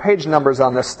 There aren't page numbers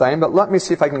on this thing, but let me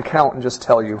see if I can count and just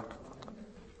tell you.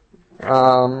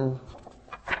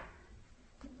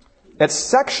 It's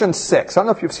section 6. I don't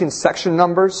know if you've seen section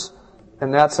numbers,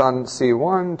 and that's on,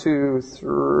 1, 2,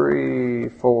 3,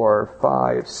 4,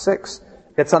 5, 6.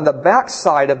 It's on the back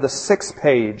side of the 6th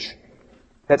page.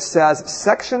 It says,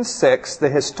 Section 6, the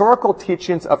historical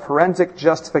teachings of forensic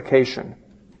justification.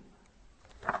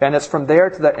 And it's from there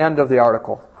to the end of the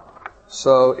article.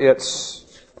 So it's,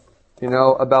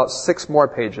 about 6 more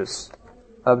pages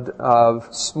of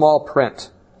small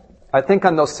print. I think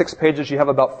on those 6 pages you have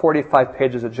about 45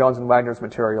 pages of Jones and Waggoner's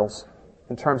materials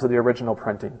in terms of the original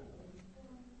printing.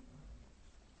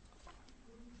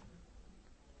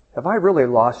 Have I really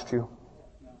lost you?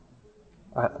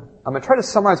 I'm going to try to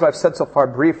summarize what I've said so far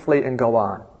briefly and go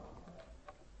on.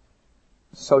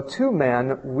 So 2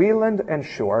 men, Wieland and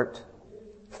Short,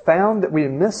 found that we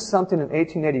missed something in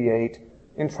 1888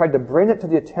 and tried to bring it to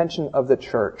the attention of the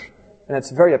church. And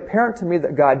it's very apparent to me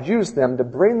that God used them to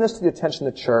bring this to the attention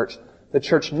of the church. The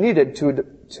church needed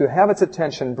to have its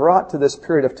attention brought to this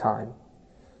period of time.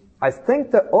 I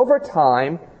think that over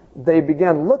time, they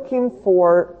began looking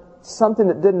for something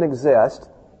that didn't exist,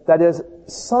 that is,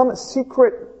 some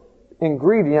secret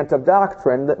ingredient of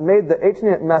doctrine that made the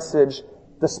 1888 message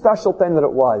the special thing that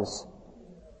it was.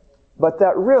 But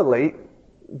that really,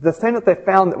 the thing that they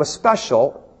found that was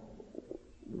special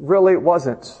really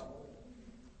wasn't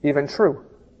even true.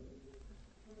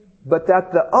 But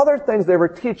that the other things they were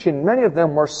teaching, many of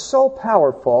them were so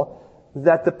powerful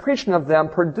that the preaching of them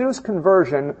produced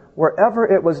conversion wherever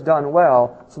it was done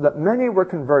well, so that many were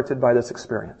converted by this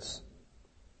experience.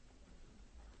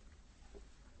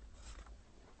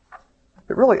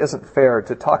 It really isn't fair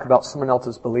to talk about someone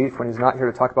else's belief when he's not here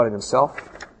to talk about it himself.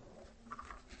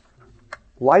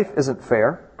 Life isn't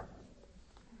fair.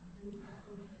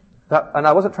 And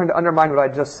I wasn't trying to undermine what I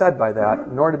just said by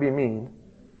that, nor to be mean.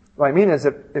 What I mean is,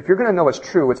 if you're going to know what's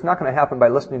true, it's not going to happen by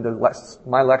listening to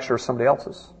my lecture or somebody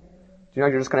else's. Do you know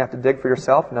you're just going to have to dig for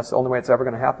yourself, and that's the only way it's ever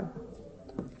going to happen?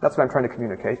 That's what I'm trying to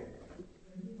communicate.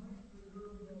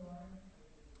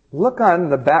 Look on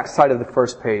the back side of the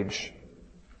first page.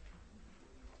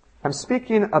 I'm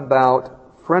speaking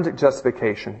about forensic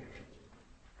justification.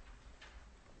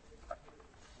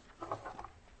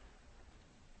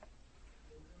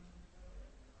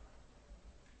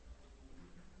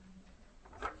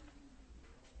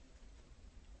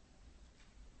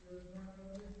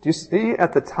 Do you see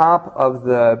at the top of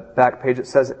the back page it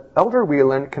says, Elder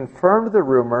Wieland confirmed the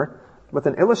rumor with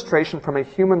an illustration from a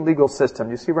human legal system.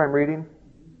 Do you see where I'm reading?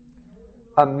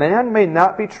 A man may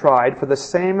not be tried for the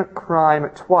same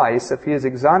crime twice if he is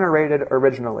exonerated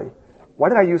originally. Why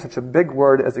did I use such a big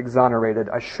word as exonerated?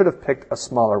 I should have picked a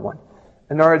smaller one.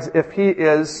 In other words, if he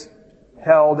is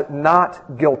held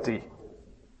not guilty.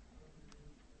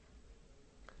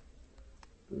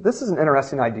 This is an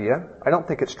interesting idea. I don't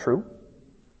think it's true.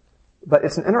 But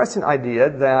it's an interesting idea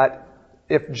that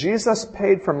if Jesus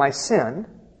paid for my sin,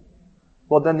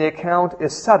 well, then the account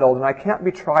is settled and I can't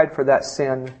be tried for that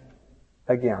sin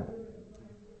again.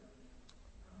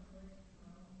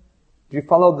 Do you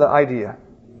follow the idea?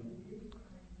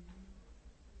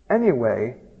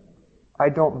 Anyway, I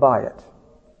don't buy it.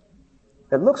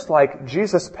 It looks like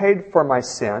Jesus paid for my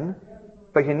sin,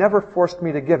 but he never forced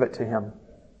me to give it to him.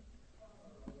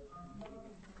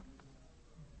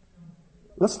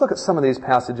 Let's look at some of these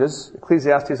passages.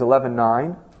 Ecclesiastes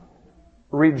 11:9.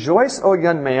 Rejoice, O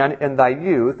young man, in thy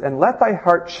youth, and let thy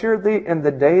heart cheer thee in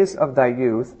the days of thy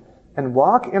youth, and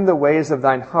walk in the ways of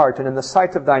thine heart, and in the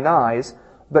sight of thine eyes.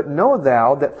 But know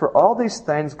thou that for all these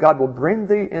things God will bring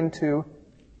thee into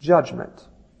judgment.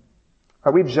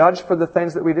 Are we judged for the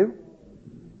things that we do?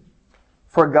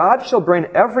 For God shall bring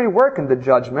every work into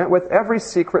judgment with every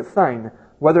secret thing,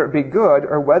 whether it be good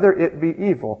or whether it be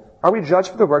evil. Are we judged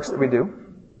for the works that we do?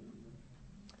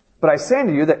 But I say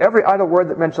unto you that every idle word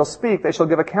that men shall speak, they shall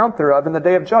give account thereof in the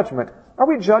day of judgment. Are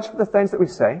we judged for the things that we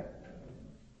say?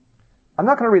 I'm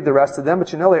not going to read the rest of them, but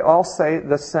they all say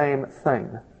the same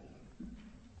thing.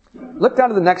 Look down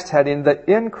to the next heading, the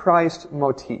in Christ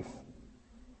motif.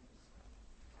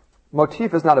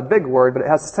 Motif is not a big word, but it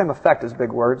has the same effect as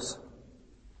big words.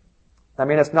 I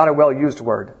mean, it's not a well-used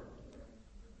word.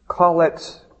 Call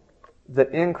it the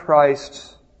in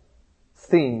Christ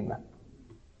theme.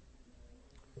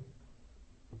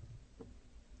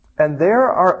 And there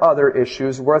are other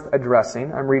issues worth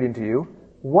addressing. I'm reading to you.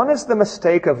 One is the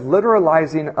mistake of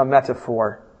literalizing a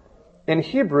metaphor. In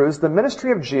Hebrews, the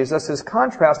ministry of Jesus is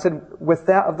contrasted with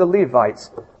that of the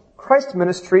Levites. Christ's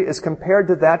ministry is compared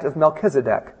to that of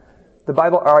Melchizedek. The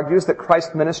Bible argues that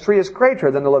Christ's ministry is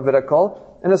greater than the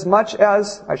Levitical, inasmuch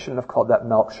as, I shouldn't have called that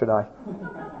milk, should I?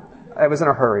 I was in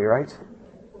a hurry, right?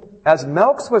 As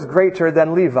Melch's was greater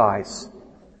than Levi's.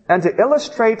 And to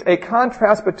illustrate a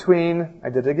contrast between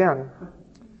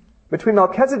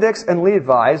Melchizedek's and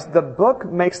Levi's, the book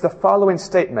makes the following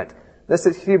statement. This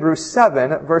is Hebrews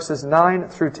 7, verses 9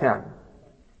 through 10.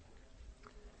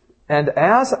 And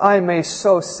as I may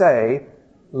so say,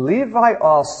 Levi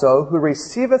also, who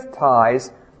receiveth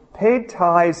tithes, paid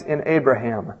tithes in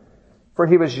Abraham. For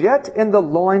he was yet in the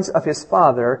loins of his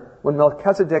father when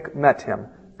Melchizedek met him.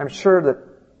 I'm sure that...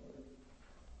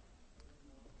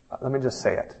 Let me just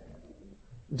say it.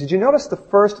 Did you notice the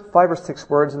first 5 or 6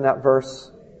 words in that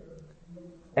verse?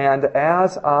 And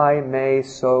as I may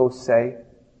so say.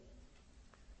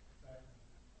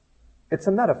 It's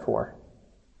a metaphor.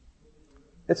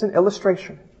 It's an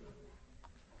illustration.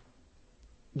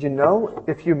 You know,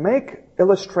 if you make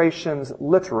illustrations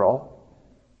literal,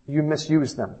 you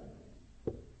misuse them.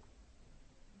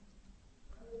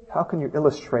 How can you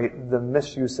illustrate the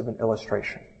misuse of an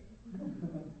illustration?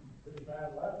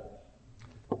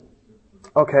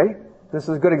 Okay, this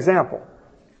is a good example.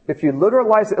 If you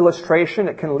literalize the illustration,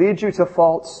 it can lead you to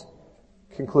false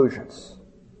conclusions.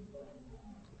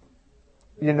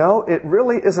 You know, it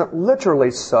really isn't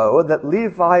literally so that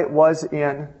Levi was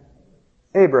in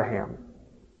Abraham.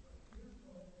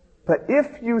 But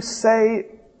if you say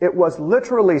it was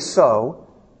literally so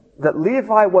that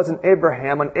Levi was in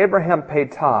Abraham and Abraham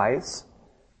paid tithes,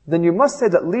 then you must say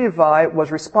that Levi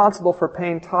was responsible for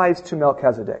paying tithes to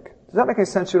Melchizedek. Does that make any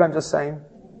sense to what I'm just saying?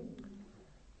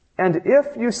 And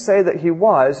if you say that he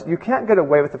was, you can't get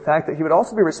away with the fact that he would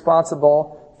also be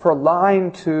responsible for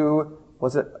lying to,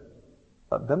 was it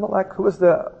Abimelech? Who was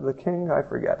the king? I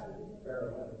forget.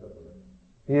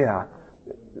 Yeah.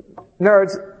 In other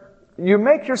words, you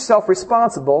make yourself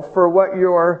responsible for what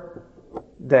your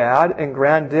dad and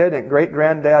grand did and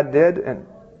great-granddad did. And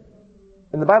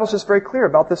the Bible's just very clear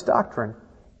about this doctrine.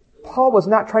 Paul was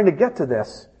not trying to get to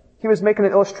this. He was making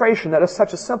an illustration that is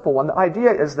such a simple one. The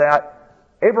idea is that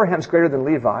Abraham's greater than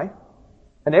Levi,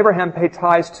 and Abraham paid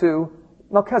tithes to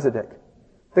Melchizedek.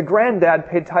 The granddad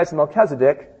paid tithes to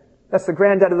Melchizedek. That's the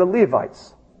granddad of the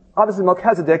Levites. Obviously,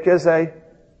 Melchizedek is a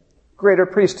greater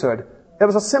priesthood. It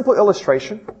was a simple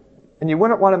illustration, and you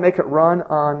wouldn't want to make it run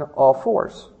on all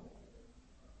fours.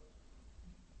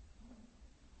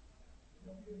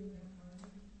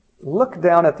 Look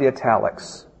down at the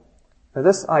italics. Now,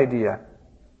 this idea.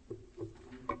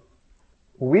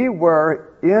 We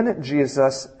were in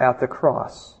Jesus at the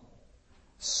cross,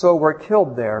 so we're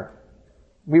killed there.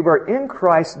 We were in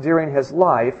Christ during his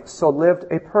life, so lived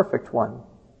a perfect one.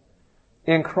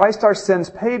 In Christ our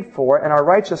sins paid for, and our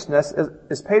righteousness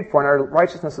is paid for, and our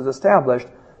righteousness is established.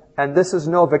 And this is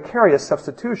no vicarious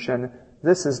substitution.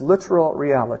 This is literal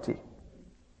reality.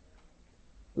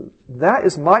 That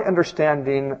is my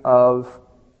understanding of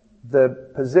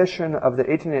the position of the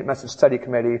 1888 Message Study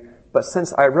Committee. But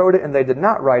since I wrote it and they did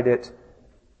not write it,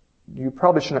 you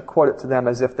probably shouldn't quote it to them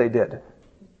as if they did.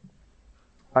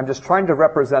 I'm just trying to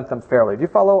represent them fairly. Do you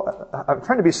follow? I'm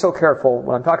trying to be so careful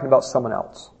when I'm talking about someone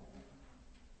else.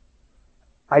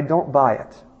 I don't buy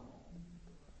it.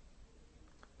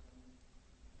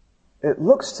 It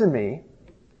looks to me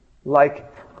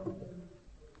like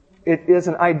it is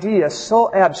an idea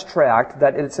so abstract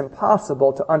that it's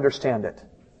impossible to understand it.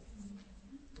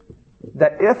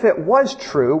 That if it was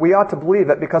true, we ought to believe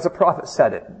it because a prophet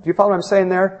said it. Do you follow what I'm saying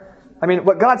there? I mean,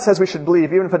 what God says we should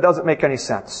believe, even if it doesn't make any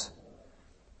sense.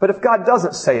 But if God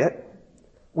doesn't say it,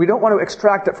 we don't want to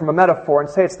extract it from a metaphor and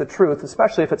say it's the truth,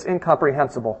 especially if it's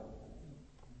incomprehensible.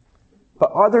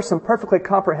 But are there some perfectly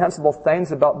comprehensible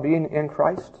things about being in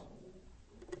Christ?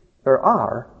 There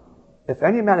are. If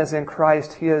any man is in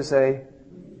Christ, he is a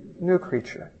new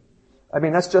creature. I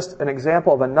mean, that's just an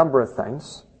example of a number of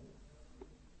things.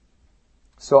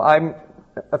 So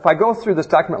if I go through this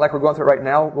document like we're going through it right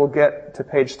now, we'll get to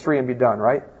page 3 and be done,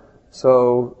 right?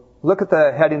 So look at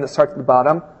the heading that starts at the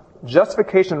bottom.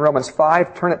 Justification in Romans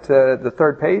 5. Turn it to the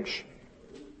 3rd page.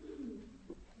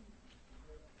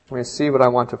 Let me see what I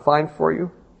want to find for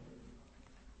you.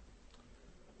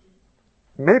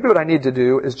 Maybe what I need to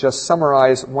do is just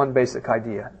summarize one basic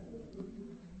idea.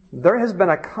 There has been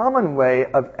a common way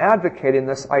of advocating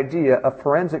this idea of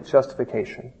forensic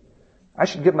justification. I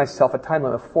should give myself a time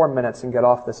limit of 4 minutes and get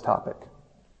off this topic,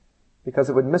 because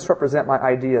it would misrepresent my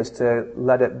ideas to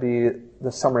let it be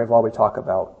the summary of all we talk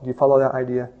about. Do you follow that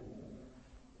idea?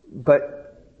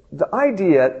 But the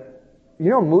idea,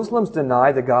 Muslims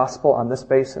deny the gospel on this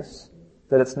basis,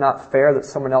 that it's not fair that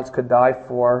someone else could die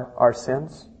for our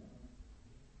sins.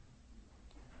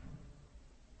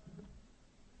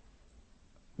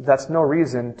 That's no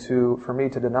reason for me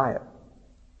to deny it.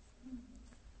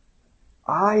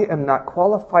 I am not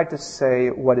qualified to say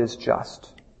what is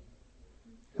just.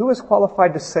 Who is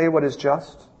qualified to say what is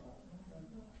just?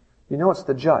 It's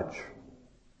the judge.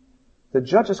 The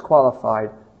judge is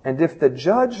qualified, and if the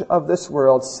judge of this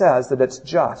world says that it's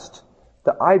just,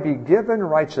 that I be given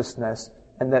righteousness,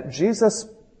 and that Jesus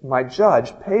my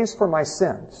judge, pays for my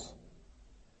sins,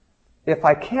 if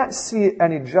I can't see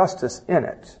any justice in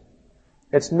it,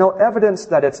 it's no evidence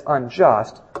that it's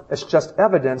unjust. It's just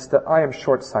evidence that I am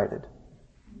short-sighted.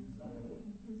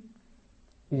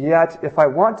 Yet, if I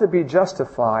want to be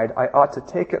justified, I ought to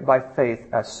take it by faith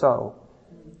as so.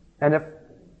 And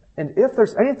if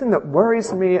there's anything that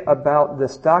worries me about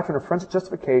this doctrine of forensic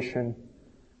justification,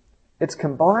 it's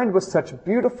combined with such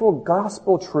beautiful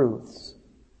gospel truths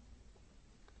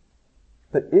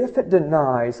that if it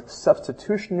denies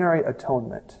substitutionary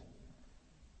atonement,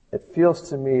 it feels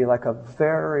to me like a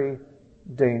very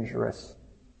dangerous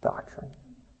doctrine.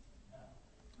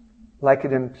 Like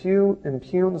it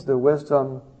impugns the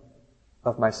wisdom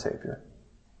of my Savior.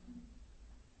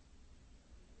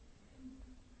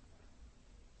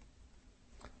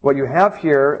 What you have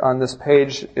here on this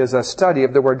page is a study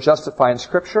of the word justify in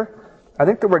Scripture. I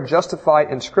think the word justify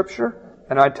in Scripture,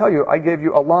 and I tell you, I gave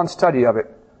you a long study of it.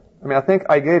 I think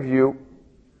I gave you,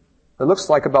 it looks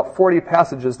like about 40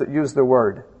 passages that use the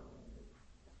word.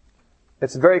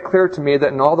 It's very clear to me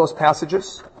that in all those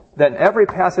passages, that in every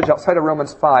passage outside of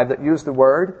Romans 5 that use the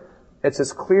word, it's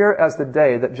as clear as the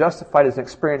day that justified is an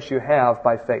experience you have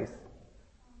by faith.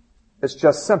 It's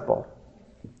just simple.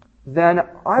 Then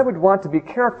I would want to be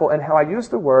careful in how I use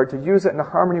the word to use it in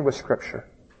harmony with Scripture.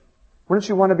 Wouldn't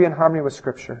you want to be in harmony with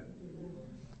Scripture?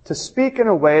 To speak in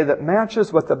a way that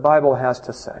matches what the Bible has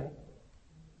to say.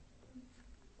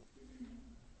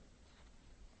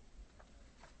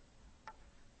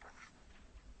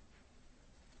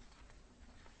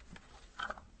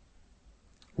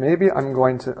 Maybe I'm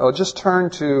going to, just turn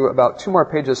to about 2 more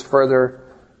pages further.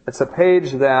 It's a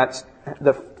page that,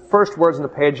 the first words on the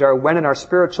page are, when in our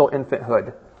spiritual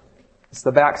infanthood. It's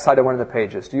the back side of one of the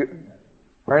pages.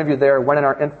 Are any of you there? When in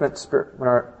our spiritual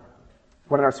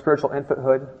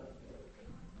infanthood?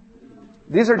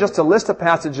 These are just a list of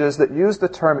passages that use the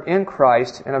term in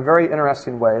Christ in a very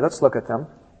interesting way. Let's look at them.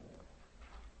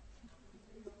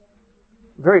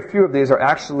 Very few of these are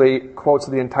actually quotes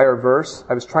of the entire verse.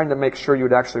 I was trying to make sure you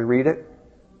would actually read it.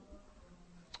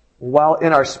 While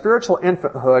in our spiritual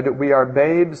infanthood, we are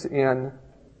babes in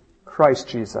Christ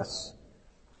Jesus.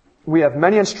 We have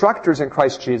many instructors in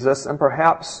Christ Jesus and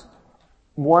perhaps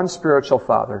one spiritual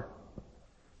father.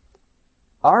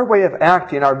 Our way of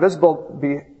acting, our visible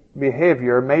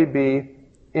behavior may be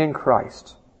in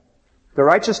Christ. The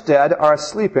righteous dead are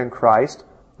asleep in Christ.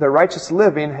 The righteous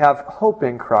living have hope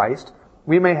in Christ.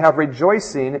 We may have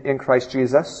rejoicing in Christ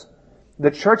Jesus.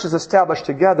 The church is established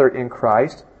together in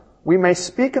Christ. We may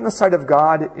speak in the sight of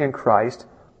God in Christ.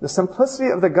 The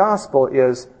simplicity of the gospel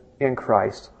is in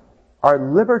Christ. Our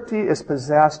liberty is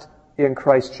possessed in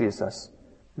Christ Jesus.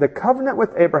 The covenant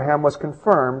with Abraham was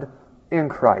confirmed in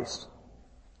Christ.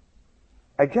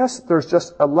 I guess there's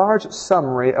just a large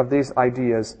summary of these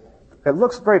ideas. It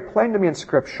looks very plain to me in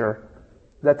Scripture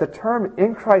that the term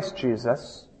in Christ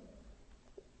Jesus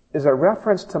is a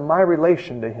reference to my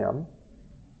relation to Him,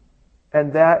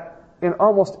 and that in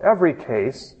almost every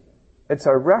case, it's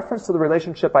a reference to the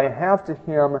relationship I have to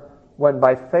Him when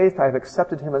by faith I have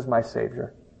accepted Him as my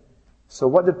Savior. So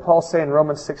what did Paul say in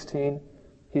Romans 16?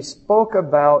 He spoke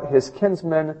about his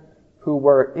kinsmen who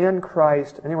were in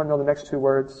Christ. Anyone know the next 2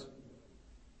 words?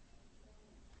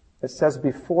 It says,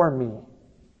 before me.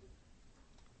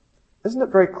 Isn't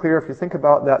it very clear, if you think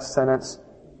about that sentence,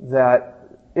 that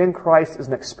in Christ is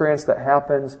an experience that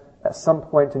happens at some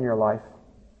point in your life?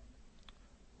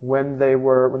 When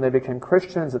they became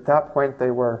Christians, at that point they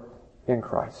were in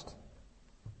Christ.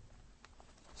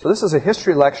 So this is a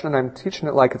history lecture, and I'm teaching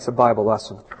it like it's a Bible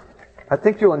lesson. I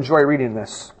think you'll enjoy reading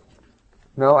this.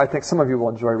 No, I think some of you will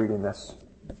enjoy reading this.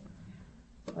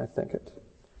 I think it.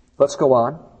 Let's go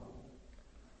on.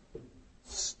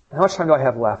 How much time do I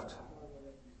have left?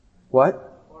 What?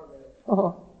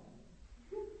 Oh.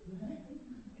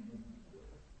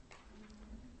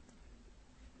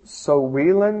 So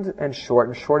Wieland and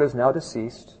Short is now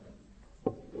deceased,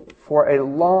 for a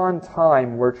long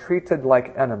time were treated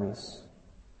like enemies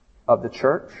of the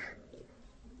church.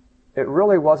 It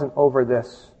really wasn't over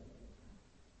this.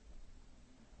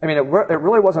 It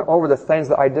really wasn't over the things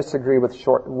that I disagree with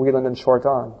Wieland and Short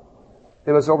on.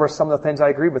 It was over some of the things I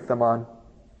agreed with them on.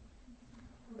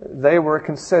 They were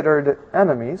considered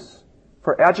enemies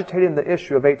for agitating the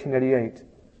issue of 1888,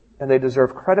 and they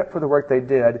deserve credit for the work they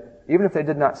did, even if they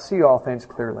did not see all things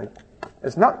clearly.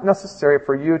 It's not necessary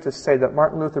for you to say that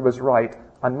Martin Luther was right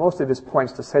on most of his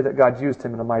points to say that God used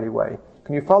him in a mighty way.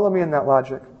 Can you follow me in that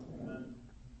logic?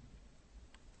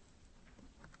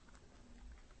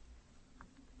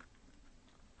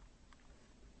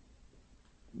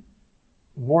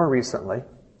 More recently,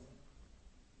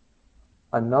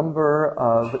 a number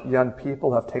of young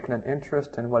people have taken an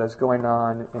interest in what is going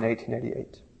on in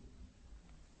 1888.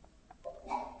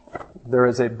 There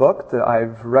is a book that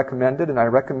I've recommended, and I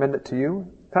recommend it to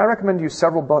you. Can I recommend you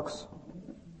several books?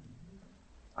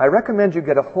 I recommend you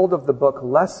get a hold of the book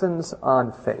Lessons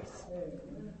on Faith.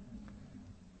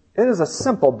 It is a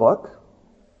simple book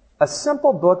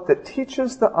that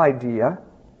teaches the idea.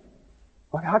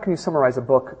 Well, how can you summarize a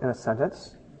book in a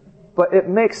sentence? But it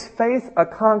makes faith a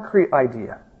concrete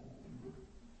idea.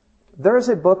 There is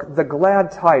a book, The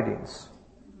Glad Tidings.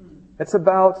 It's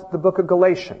about the book of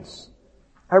Galatians.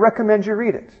 I recommend you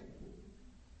read it.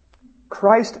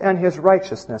 Christ and His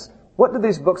Righteousness. What do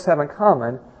these books have in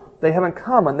common? They have in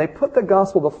common, they put the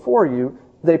gospel before you,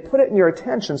 they put it in your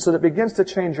attention so that it begins to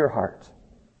change your heart.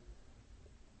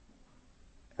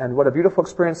 And what a beautiful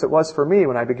experience it was for me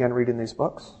when I began reading these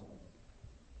books.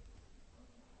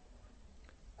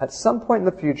 At some point in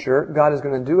the future, God is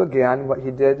going to do again what He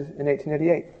did in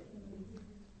 1888.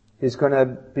 He's going to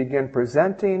begin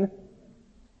presenting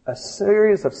a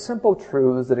series of simple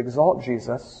truths that exalt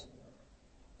Jesus,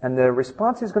 and the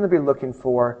response He's going to be looking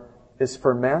for is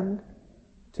for men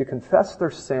to confess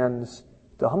their sins,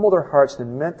 to humble their hearts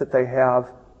and admit that they have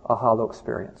a hollow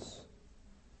experience.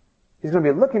 He's going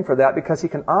to be looking for that because He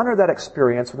can honor that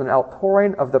experience with an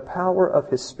outpouring of the power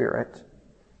of His Spirit,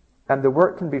 and the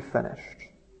work can be finished.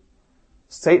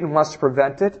 Satan wants to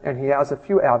prevent it, and he has a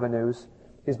few avenues.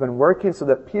 He's been working so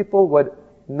that people would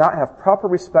not have proper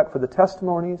respect for the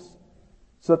testimonies,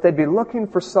 so that they'd be looking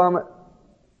for some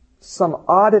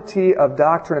oddity of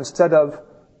doctrine instead of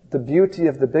the beauty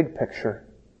of the big picture.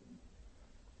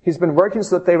 He's been working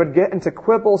so that they would get into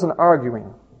quibbles and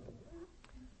arguing.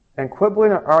 And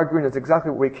quibbling and arguing is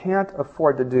exactly what we can't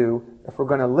afford to do if we're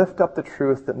going to lift up the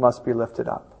truth that must be lifted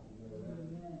up.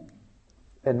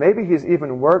 And maybe He's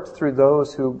even worked through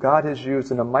those who God has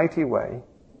used in a mighty way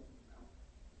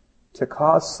to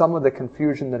cause some of the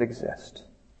confusion that exists.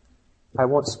 I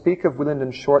won't speak of Wieland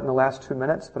and Short in the last 2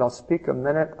 minutes, but I'll speak a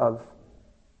minute of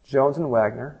Jones and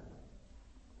Waggoner.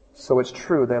 So it's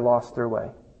true, they lost their way.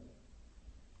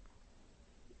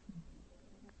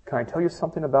 Can I tell you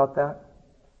something about that?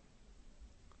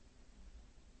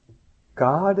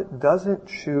 God doesn't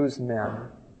choose men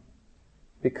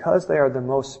because they are the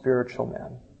most spiritual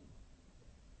men.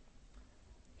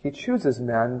 He chooses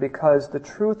men because the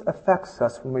truth affects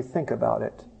us when we think about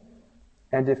it.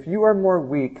 And if you are more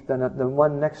weak than the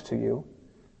one next to you,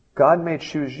 God may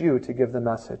choose you to give the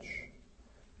message.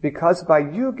 Because by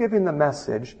you giving the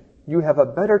message, you have a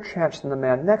better chance than the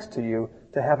man next to you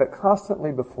to have it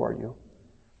constantly before you.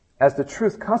 As the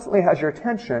truth constantly has your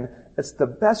attention, it's the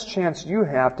best chance you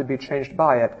have to be changed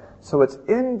by it. So it's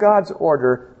in God's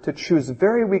order to choose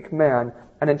very weak men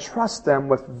and entrust them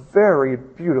with very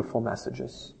beautiful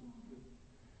messages.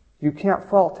 You can't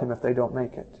fault Him if they don't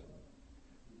make it.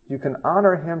 You can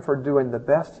honor Him for doing the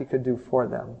best He could do for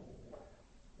them.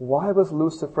 Why was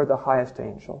Lucifer the highest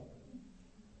angel?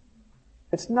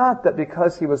 It's not that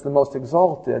because he was the most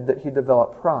exalted that he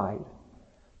developed pride.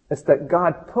 It's that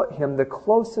God put him the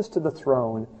closest to the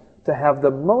throne to have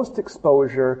the most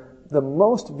exposure, the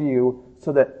most view,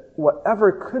 so that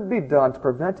whatever could be done to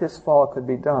prevent his fall could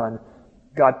be done.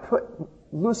 God put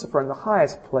Lucifer in the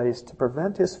highest place to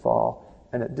prevent his fall,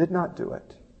 and it did not do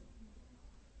it.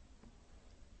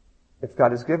 If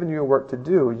God has given you a work to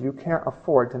do, you can't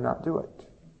afford to not do it.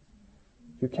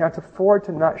 You can't afford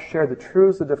to not share the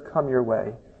truths that have come your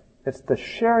way. It's the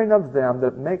sharing of them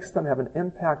that makes them have an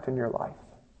impact in your life.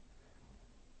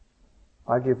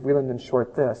 I give Wieland and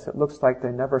Short this. It looks like they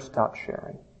never stopped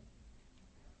sharing.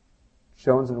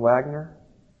 Jones and Waggoner,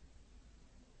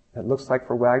 it looks like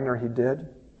for Waggoner he did,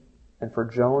 and for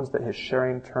Jones that his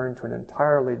sharing turned to an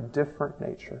entirely different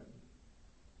nature.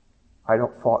 I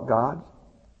don't fault God,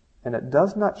 and it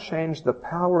does not change the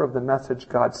power of the message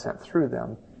God sent through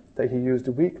them, that He used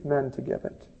weak men to give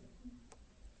it.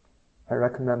 I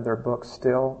recommend their book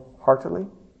still heartily,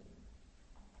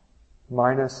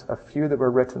 minus a few that were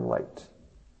written late.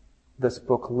 This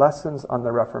book, Lessons on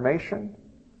the Reformation,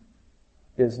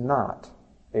 is not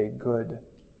a good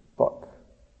book.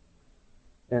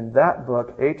 In that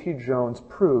book, A.T. Jones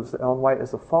proves that Ellen White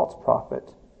is a false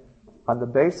prophet on the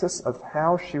basis of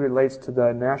how she relates to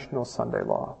the National Sunday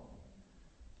Law.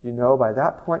 You know, by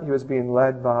that point he was being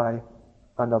led by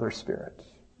another spirit.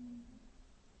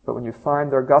 But when you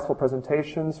find their gospel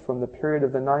presentations from the period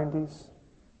of the 90s,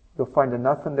 you'll find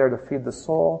enough in there to feed the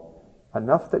soul,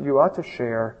 enough that you ought to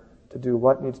share to do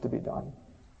what needs to be done.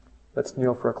 Let's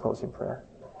kneel for a closing prayer.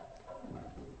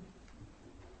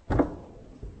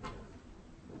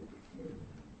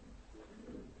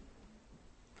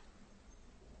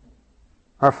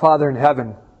 Our Father in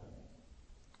heaven,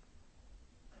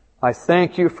 I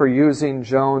thank you for using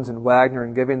Jones and Waggoner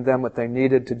and giving them what they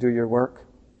needed to do your work.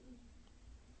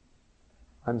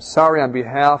 I'm sorry on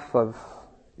behalf of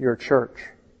your church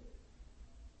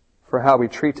for how we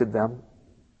treated them,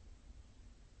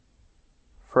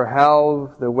 for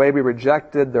how the way we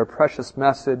rejected their precious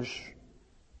message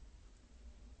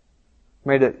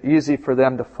made it easy for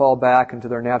them to fall back into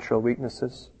their natural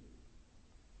weaknesses.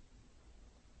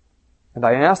 And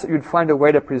I ask that you'd find a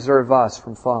way to preserve us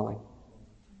from falling,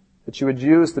 that you would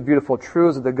use the beautiful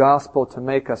truths of the gospel to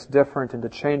make us different and to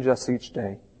change us each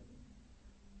day.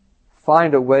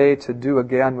 Find a way to do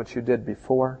again what you did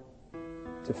before,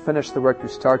 to finish the work you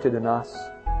started in us.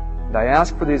 And I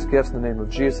ask for these gifts in the name of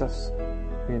Jesus.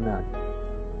 Amen.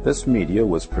 This media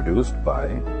was produced by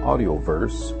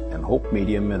Audioverse and Hope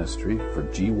Media Ministry for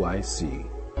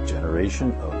GYC,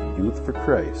 Generation of Youth for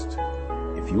Christ.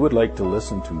 If you would like to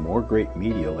listen to more great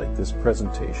media like this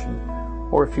presentation,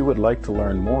 or if you would like to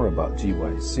learn more about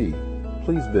GYC,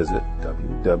 please visit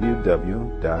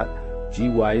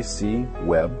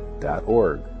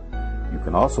www.gycweb.org. You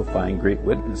can also find great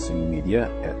witnessing media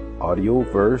at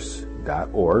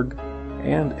audioverse.org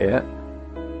and at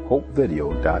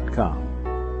hopevideo.com.